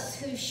 of us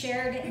who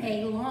shared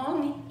a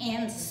long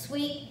and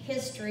sweet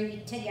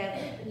history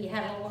together. We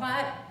had a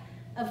lot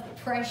of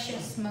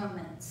precious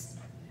moments.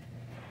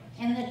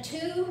 And the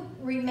 2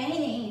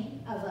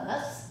 remaining of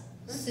us,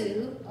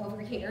 Sue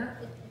over here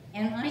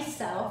and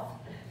myself,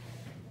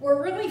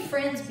 were really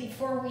friends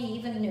before we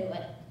even knew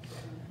it.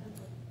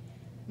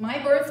 My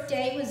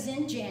birthday was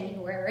in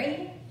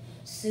January,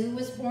 Sue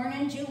was born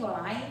in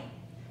July,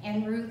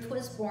 and Ruth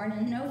was born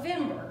in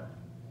November.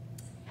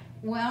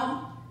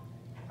 Well,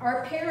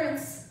 our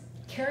parents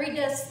carried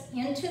us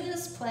into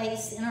this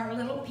place in our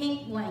little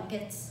pink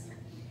blankets,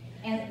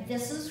 and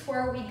this is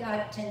where we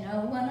got to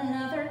know one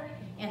another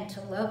and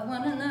to love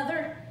one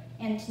another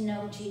and to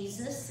know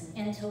Jesus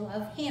and to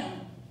love Him.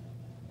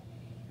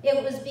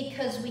 It was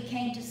because we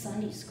came to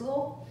Sunday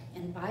school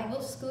and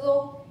Bible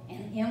school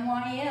and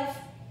NYF,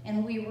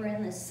 and we were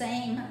in the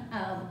same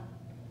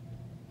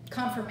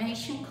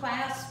confirmation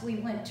class. We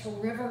went to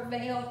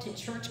Rivervale to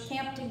church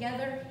camp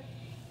together.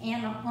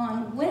 And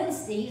on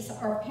Wednesdays,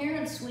 our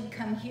parents would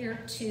come here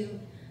to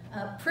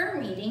a prayer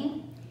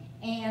meeting,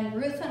 and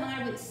Ruth and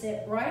I would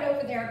sit right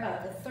over there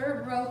about the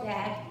 3rd row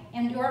back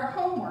and do our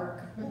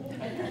homework.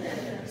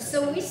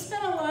 So we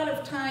spent a lot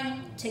of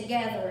time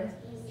together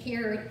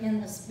here in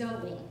this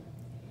building.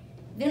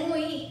 Then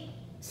we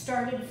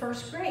started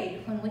 1st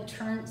grade when we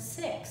turned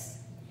 6.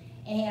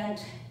 And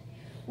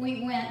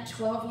we went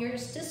 12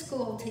 years to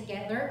school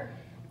together.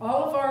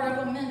 All of our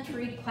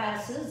elementary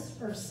classes,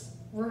 or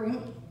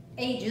room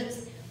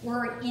ages,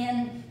 were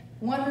in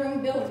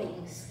one-room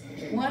buildings,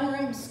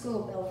 one-room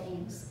school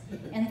buildings.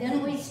 And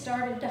then we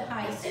started to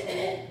high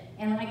school,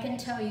 and I can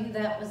tell you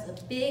that was a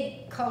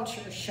big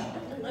culture shock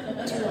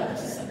to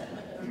us.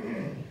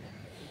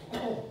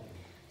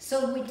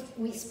 So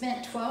we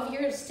spent 12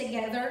 years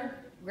together,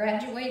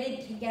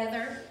 graduated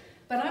together,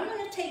 but I'm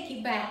going to take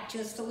you back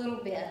just a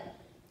little bit.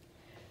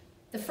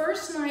 The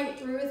first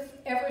night Ruth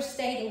ever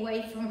stayed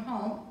away from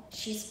home,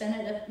 she spent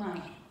it at my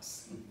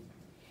house.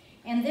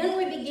 And then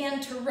we began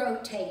to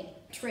rotate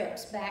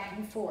trips back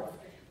and forth.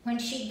 When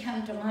she'd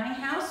come to my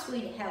house,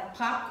 we'd have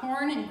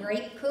popcorn and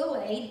grape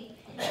Kool-Aid.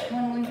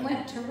 When we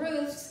went to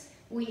Ruth's,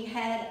 We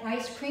had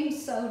ice cream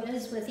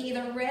sodas with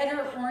either red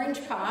or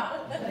orange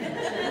pop.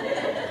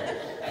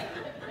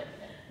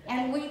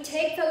 And we'd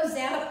take those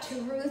out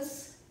to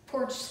Ruth's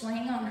porch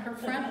swing on her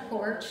front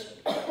porch,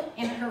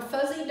 and her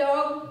fuzzy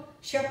dog,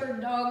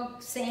 shepherd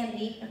dog,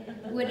 Sandy,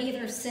 would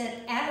either sit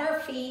at our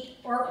feet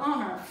or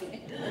on our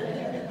feet.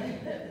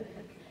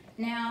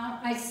 Now,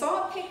 I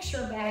saw a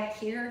picture back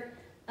here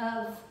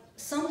of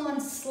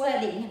someone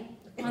sledding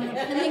on the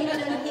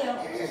Pennington Hill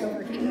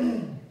over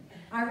here.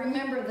 I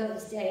remember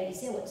those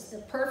days. It was the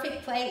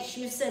perfect place.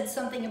 You said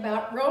something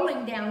about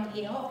rolling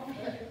downhill.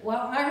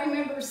 Well, I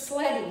remember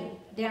sledding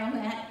down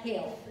that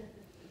hill.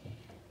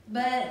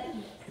 But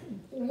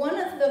one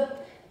of the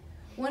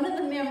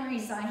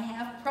memories I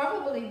have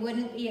probably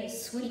wouldn't be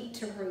as sweet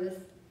to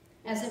Ruth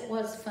as it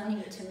was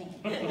funny to me.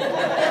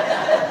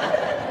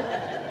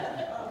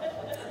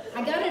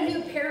 I got a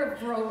new pair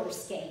of roller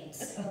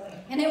skates,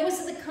 and it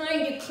was the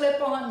kind you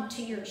clip on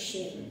to your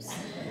shoes.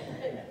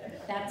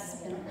 That's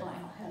been a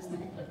while,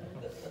 hasn't it?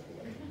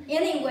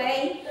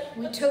 Anyway,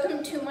 we took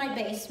them to my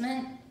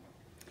basement,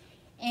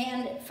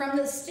 and from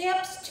the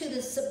steps to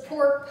the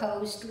support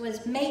post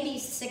was maybe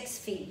 6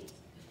 feet.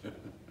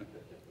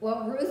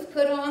 Well, Ruth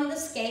put on the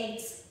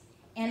skates,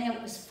 and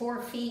it was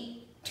 4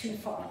 feet too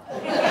far.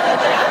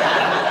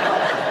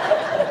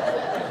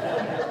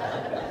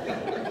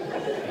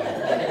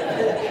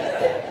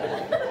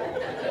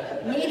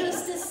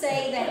 Needless to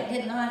say, that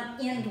did not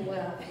end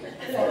well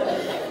for her.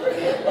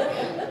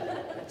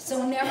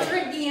 So never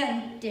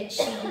again did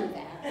she do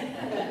that.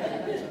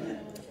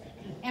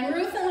 And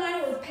Ruth and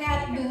I were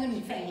Pat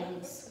Boone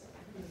fans.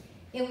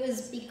 It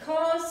was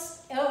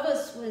because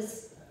Elvis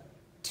was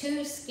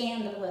too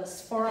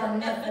scandalous for our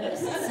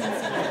Methodist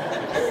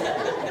sensibilities.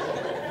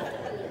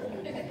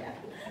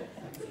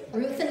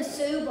 Ruth and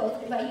Sue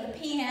both played the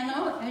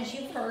piano, as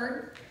you've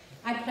heard.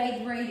 I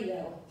played the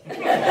radio.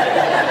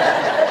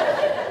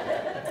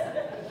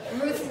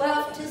 Ruth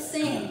loved to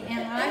sing,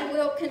 and I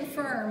will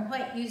confirm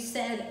what you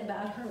said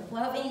about her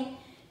loving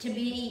to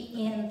be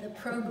in the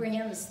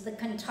programs, the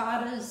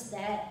cantatas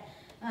that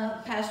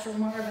Pastor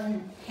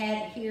Marvin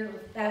had here.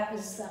 That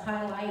was the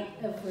highlight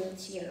of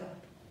Ruth's year.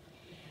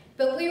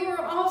 But we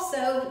were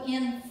also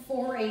in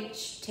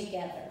 4-H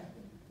together.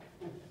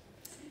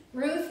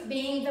 Ruth,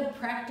 being the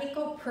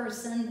practical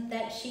person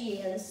that she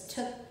is,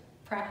 took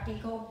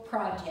practical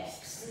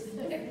projects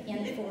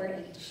in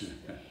 4-H.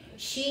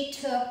 She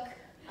took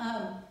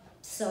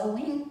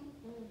sewing,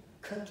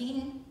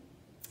 cooking.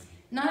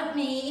 Not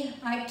me.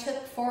 I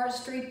took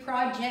forestry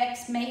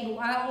projects, made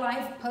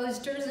wildlife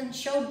posters, and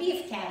showed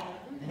beef cattle.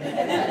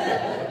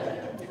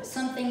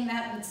 Something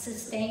that would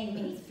sustain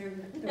me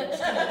through the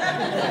rest of the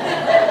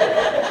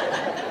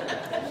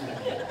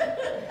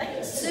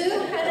year. Sue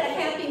had a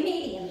happy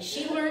medium.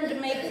 She learned to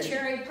make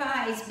cherry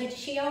pies, but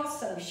she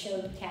also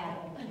showed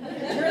cattle.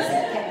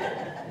 Jersey cattle.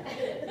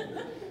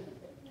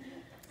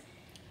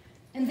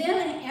 And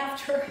then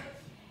after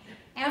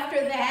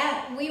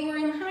that, we were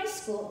in high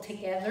school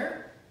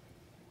together.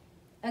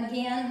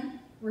 Again,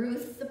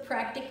 Ruth, the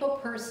practical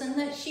person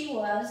that she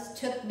was,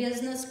 took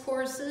business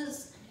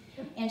courses,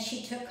 and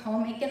she took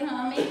home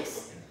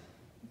economics.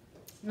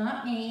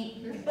 Not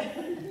me.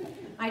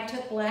 I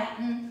took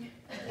Latin,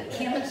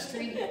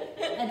 chemistry,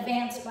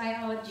 advanced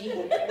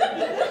biology.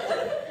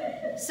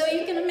 So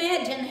you can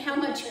imagine how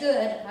much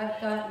good I've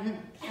gotten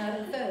out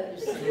of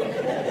those.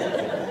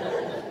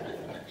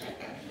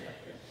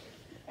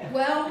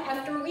 Well,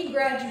 after we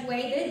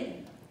graduated,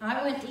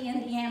 I went to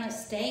Indiana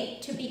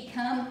State to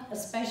become a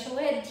special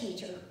ed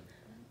teacher.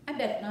 I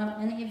bet not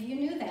many of you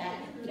knew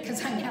that,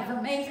 because I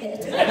never made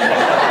it.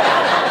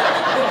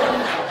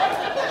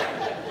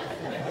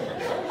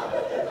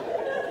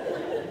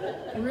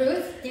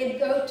 Ruth did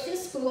go to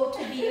school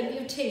to be a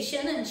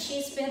beautician, and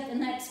she spent the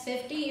next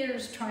 50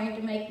 years trying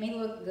to make me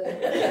look good.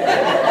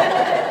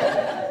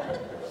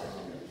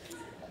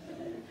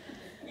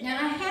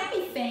 Now, a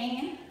happy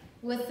thing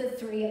with the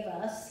three of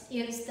us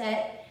is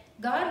that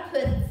God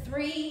put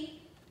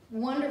 3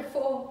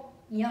 wonderful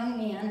young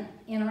men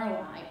in our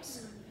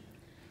lives.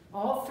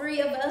 All 3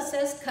 of us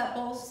as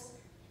couples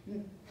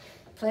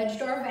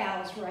pledged our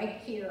vows right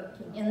here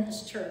in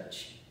this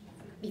church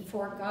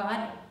before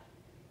God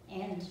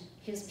and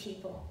His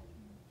people.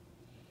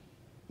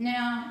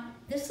 Now,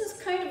 this is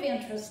kind of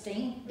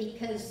interesting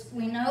because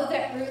we know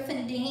that Ruth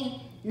and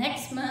Dean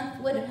next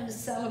month would have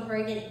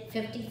celebrated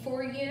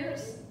 54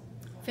 years.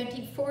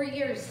 54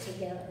 years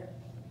together.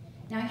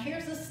 Now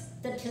here's a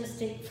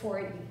statistic for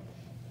you.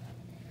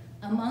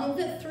 Among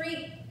the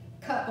 3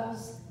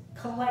 couples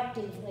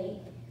collectively,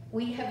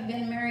 we have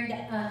been married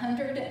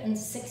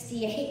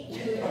 168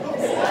 years.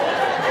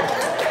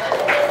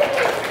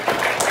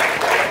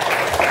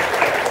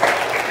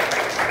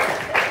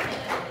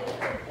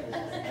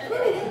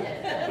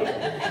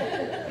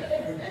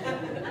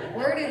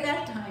 Where did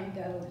that time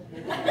go?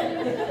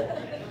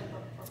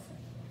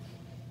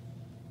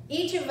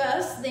 Each of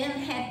us then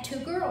had 2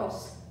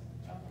 girls.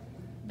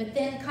 But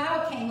then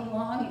Kyle came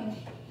along and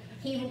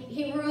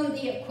he ruined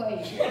the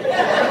equation.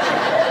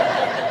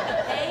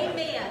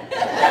 Amen.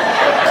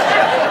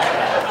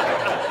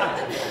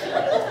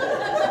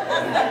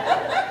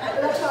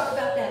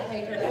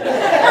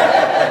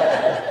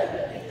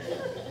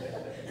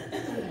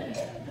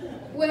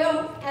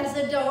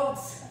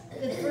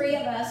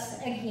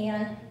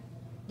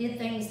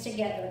 things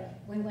together.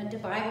 We went to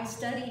Bible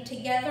study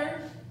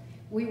together.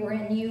 We were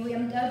in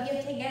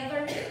UMW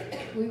together.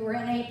 We were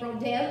in April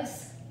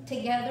Debs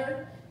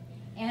together.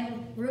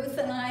 And Ruth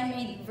and I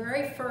made the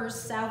very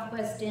first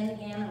Southwest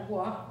Indiana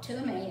walk to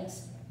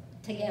Emmaus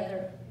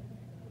together.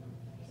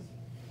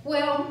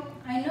 Well,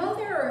 I know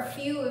there are a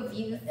few of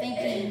you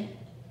thinking,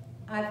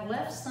 I've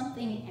left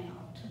something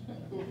out.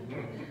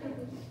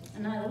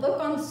 And I look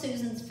on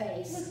Susan's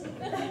face.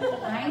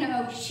 I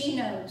know she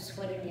knows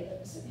what it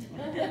is.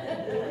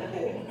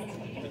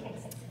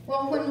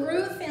 Well, when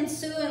Ruth and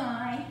Sue and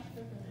I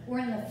were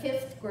in the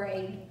 5th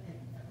grade,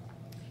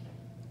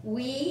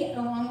 we,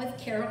 along with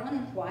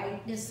Carolyn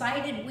White,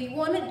 decided we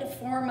wanted to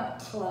form a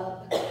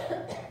club.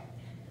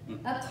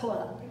 A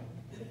club.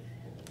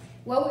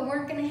 Well, we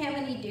weren't going to have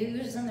any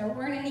dues, and there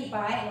weren't any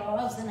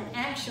bylaws, and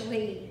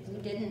actually, we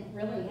didn't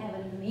really have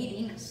any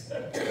meetings.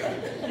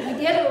 We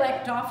did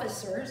elect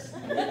officers.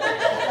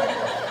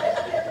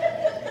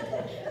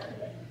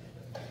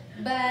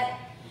 But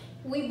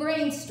we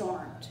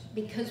brainstormed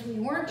because we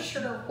weren't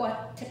sure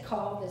what to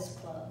call this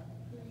club.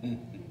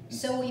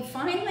 So we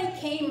finally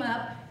came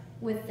up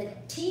with the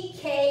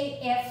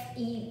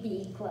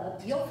TKFEB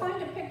Club. You'll find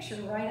a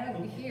picture right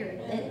over here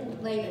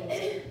that labels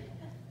it.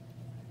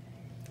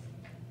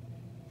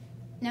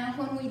 Now,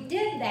 when we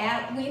did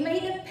that, we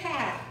made a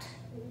pact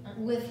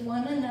with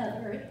one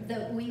another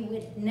that we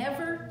would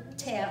never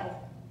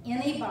tell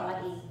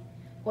anybody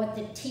what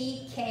the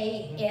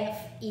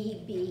TKFEB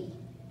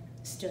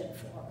stood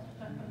for.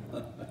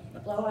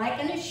 Well, I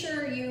can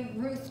assure you,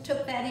 Ruth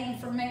took that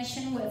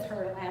information with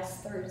her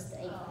last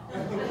Thursday.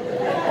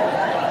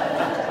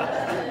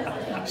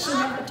 She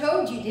never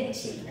told you, did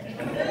she?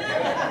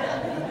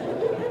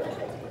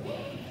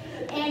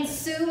 And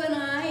Sue and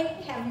I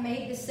have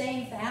made the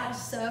same vow,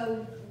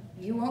 so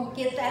you won't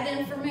get that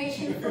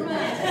information from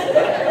us.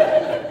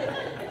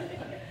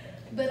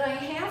 But I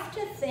have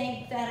to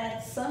think that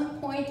at some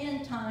point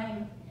in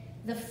time,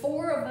 the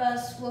 4 of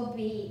us will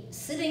be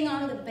sitting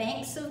on the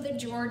banks of the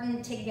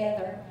Jordan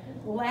together,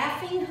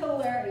 laughing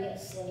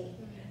hilariously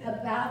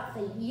about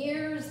the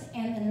years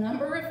and the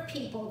number of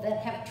people that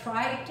have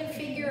tried to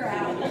figure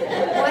out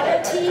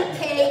what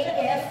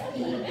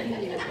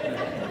TKFEB is.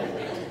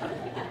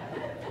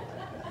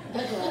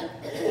 Good luck.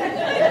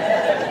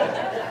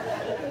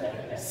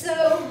 So,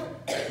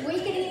 we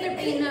could either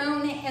be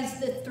known as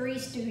the Three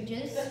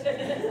Stooges,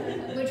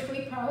 which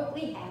we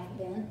probably have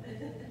been,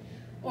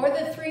 or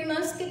the Three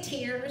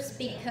Musketeers,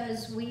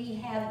 because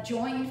we have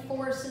joined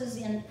forces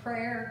in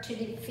prayer to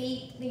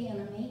defeat the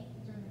enemy.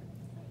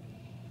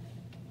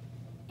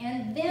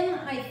 And then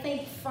I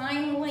think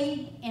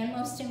finally, and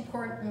most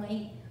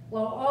importantly,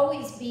 we'll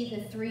always be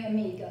the Three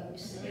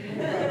Amigos.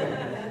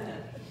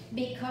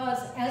 Because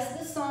as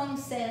the song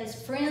says,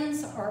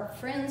 friends are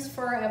friends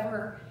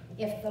forever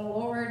if the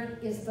Lord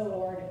is the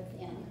Lord of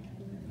them.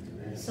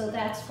 So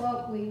that's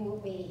what we will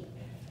be.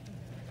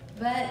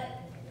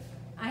 But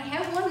I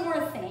have one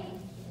more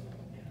thing.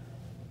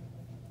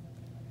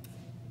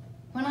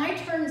 When I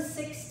turned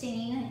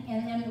 16,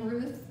 and then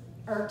Ruth,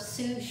 or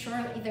Sue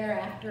shortly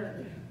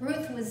thereafter,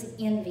 Ruth was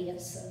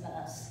envious of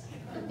us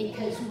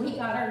because we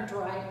got our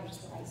driver's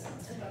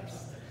license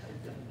first.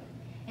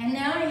 And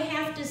now I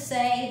have to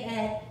say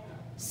that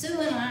Sue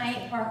and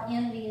I are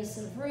envious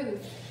of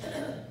Ruth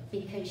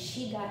because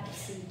she got to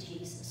see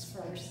Jesus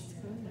first.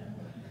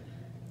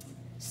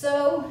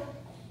 So,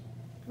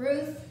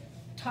 Ruth,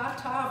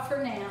 ta-ta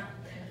for now.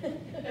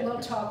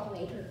 We'll talk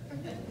later.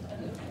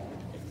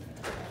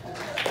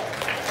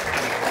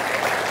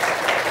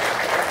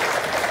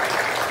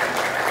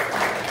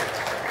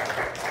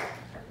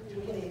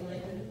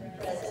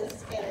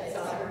 Presence and its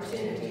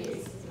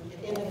opportunities,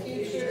 in the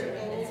future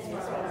and its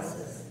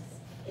promises,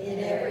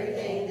 in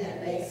everything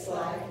that makes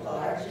life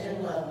large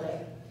and lovely,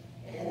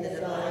 and the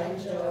divine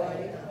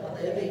joy of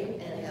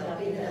living and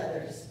helping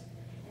others.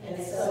 And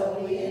so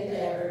we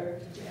endeavor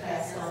to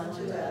pass on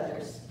to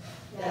others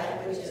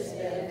that which has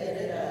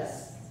benefited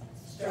us,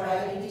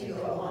 striving to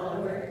go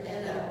onward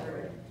and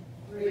upward,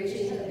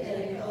 reaching the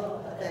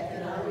pinnacle of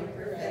economic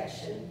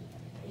perfection,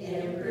 in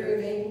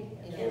improving,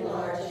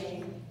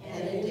 enlarging,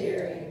 and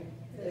endearing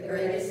the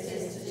greatest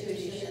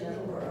institution in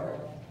the world,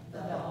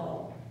 the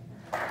home.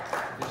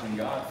 Praising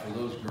God for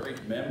those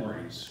great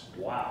memories.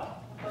 Wow.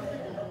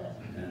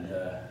 And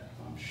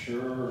I'm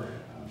sure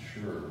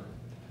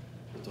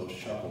that those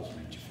chuckles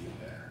made you feel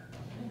better.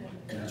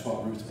 And that's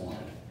what Ruth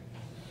wanted.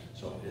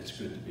 So it's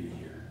good to be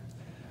here.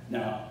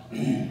 Now,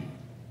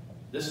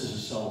 this is a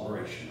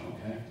celebration,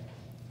 okay?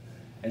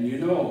 And you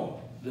know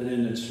that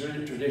in the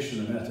tradition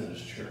of the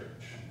Methodist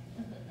Church,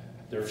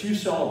 there are a few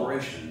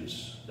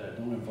celebrations that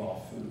don't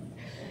involve food.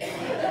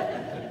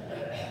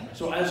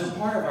 So as a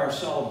part of our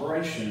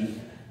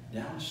celebration,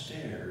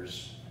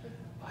 downstairs,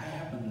 I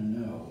happen to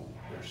know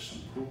there's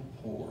some pulled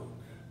pork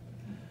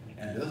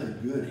and other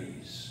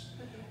goodies.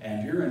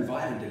 And you're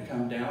invited to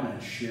come down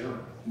and share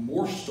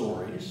more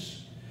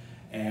stories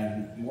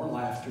and more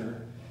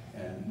laughter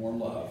and more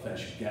love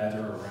as you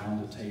gather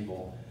around the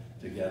table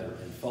together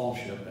in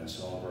fellowship and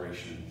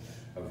celebration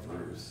of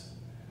Ruth.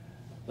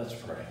 Let's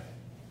pray.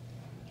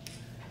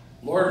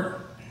 Lord,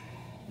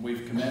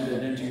 we've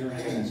commended into your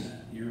hands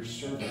your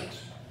servant,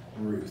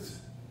 Ruth.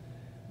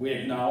 We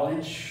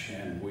acknowledge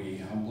and we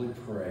humbly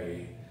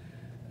pray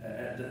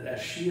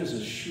that she is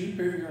a sheep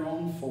of your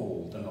own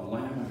fold and a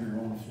lamb of your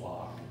own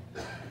flock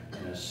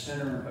and a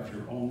sinner of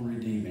your own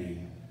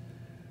redeeming.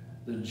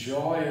 The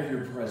joy of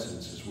your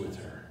presence is with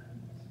her.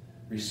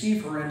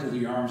 Receive her into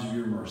the arms of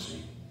your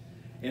mercy,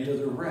 into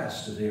the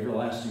rest of the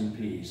everlasting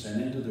peace,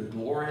 and into the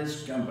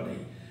glorious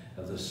company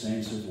of the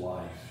saints of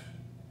life.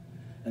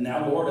 And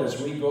now, Lord,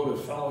 as we go to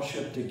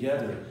fellowship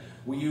together,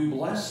 will you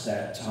bless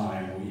that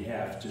time we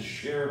have to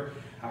share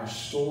our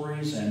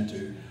stories and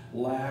to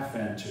laugh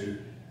and to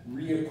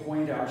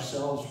reacquaint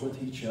ourselves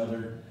with each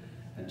other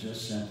and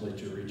just simply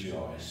to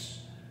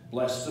rejoice.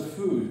 Bless the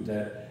food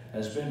that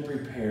has been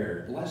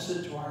prepared. Bless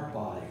it to our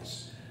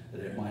bodies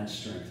that it might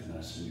strengthen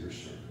us in your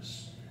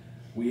service.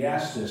 We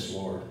ask this,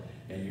 Lord,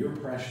 in your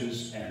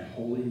precious and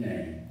holy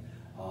name.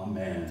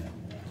 Amen.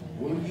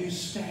 Will you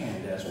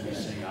stand as we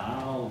sing,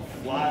 I'll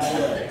Fly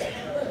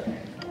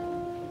Away?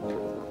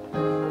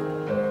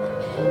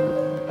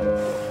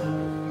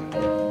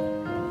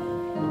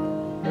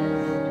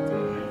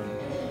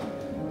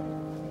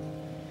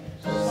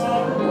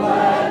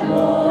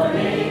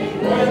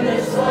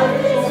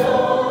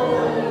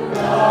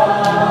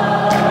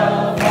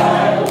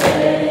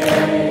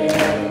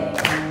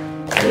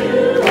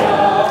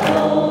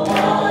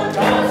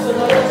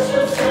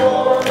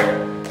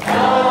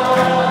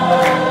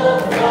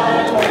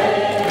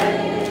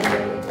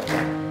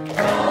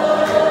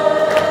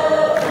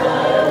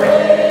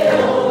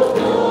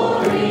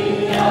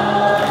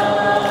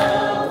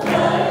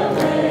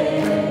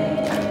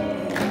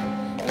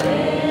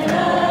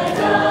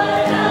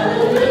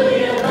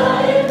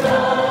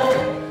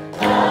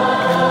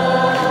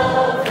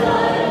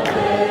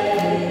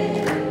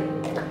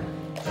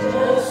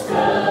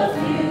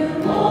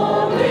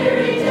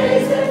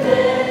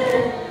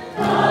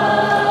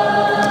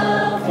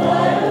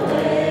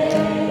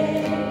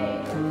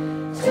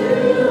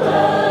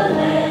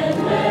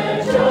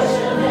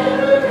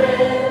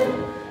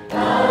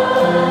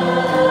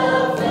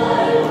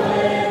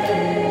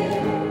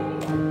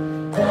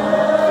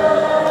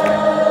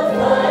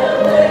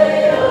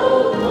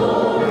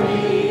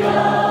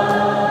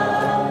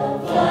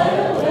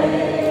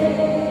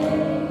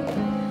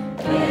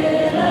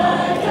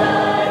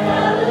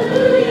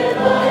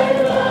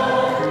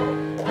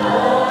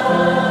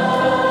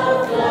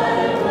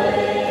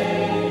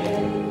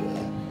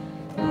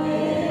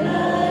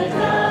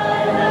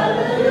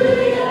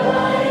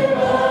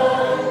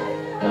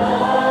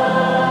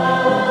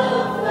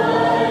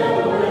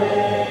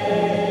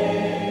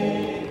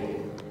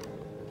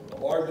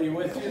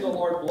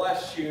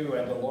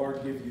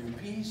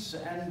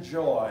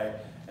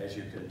 As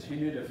you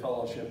continue to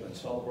fellowship and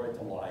celebrate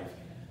the life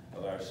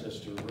of our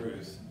sister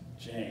Ruth,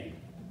 Jane,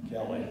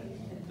 Kelly,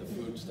 the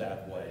food's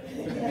that way.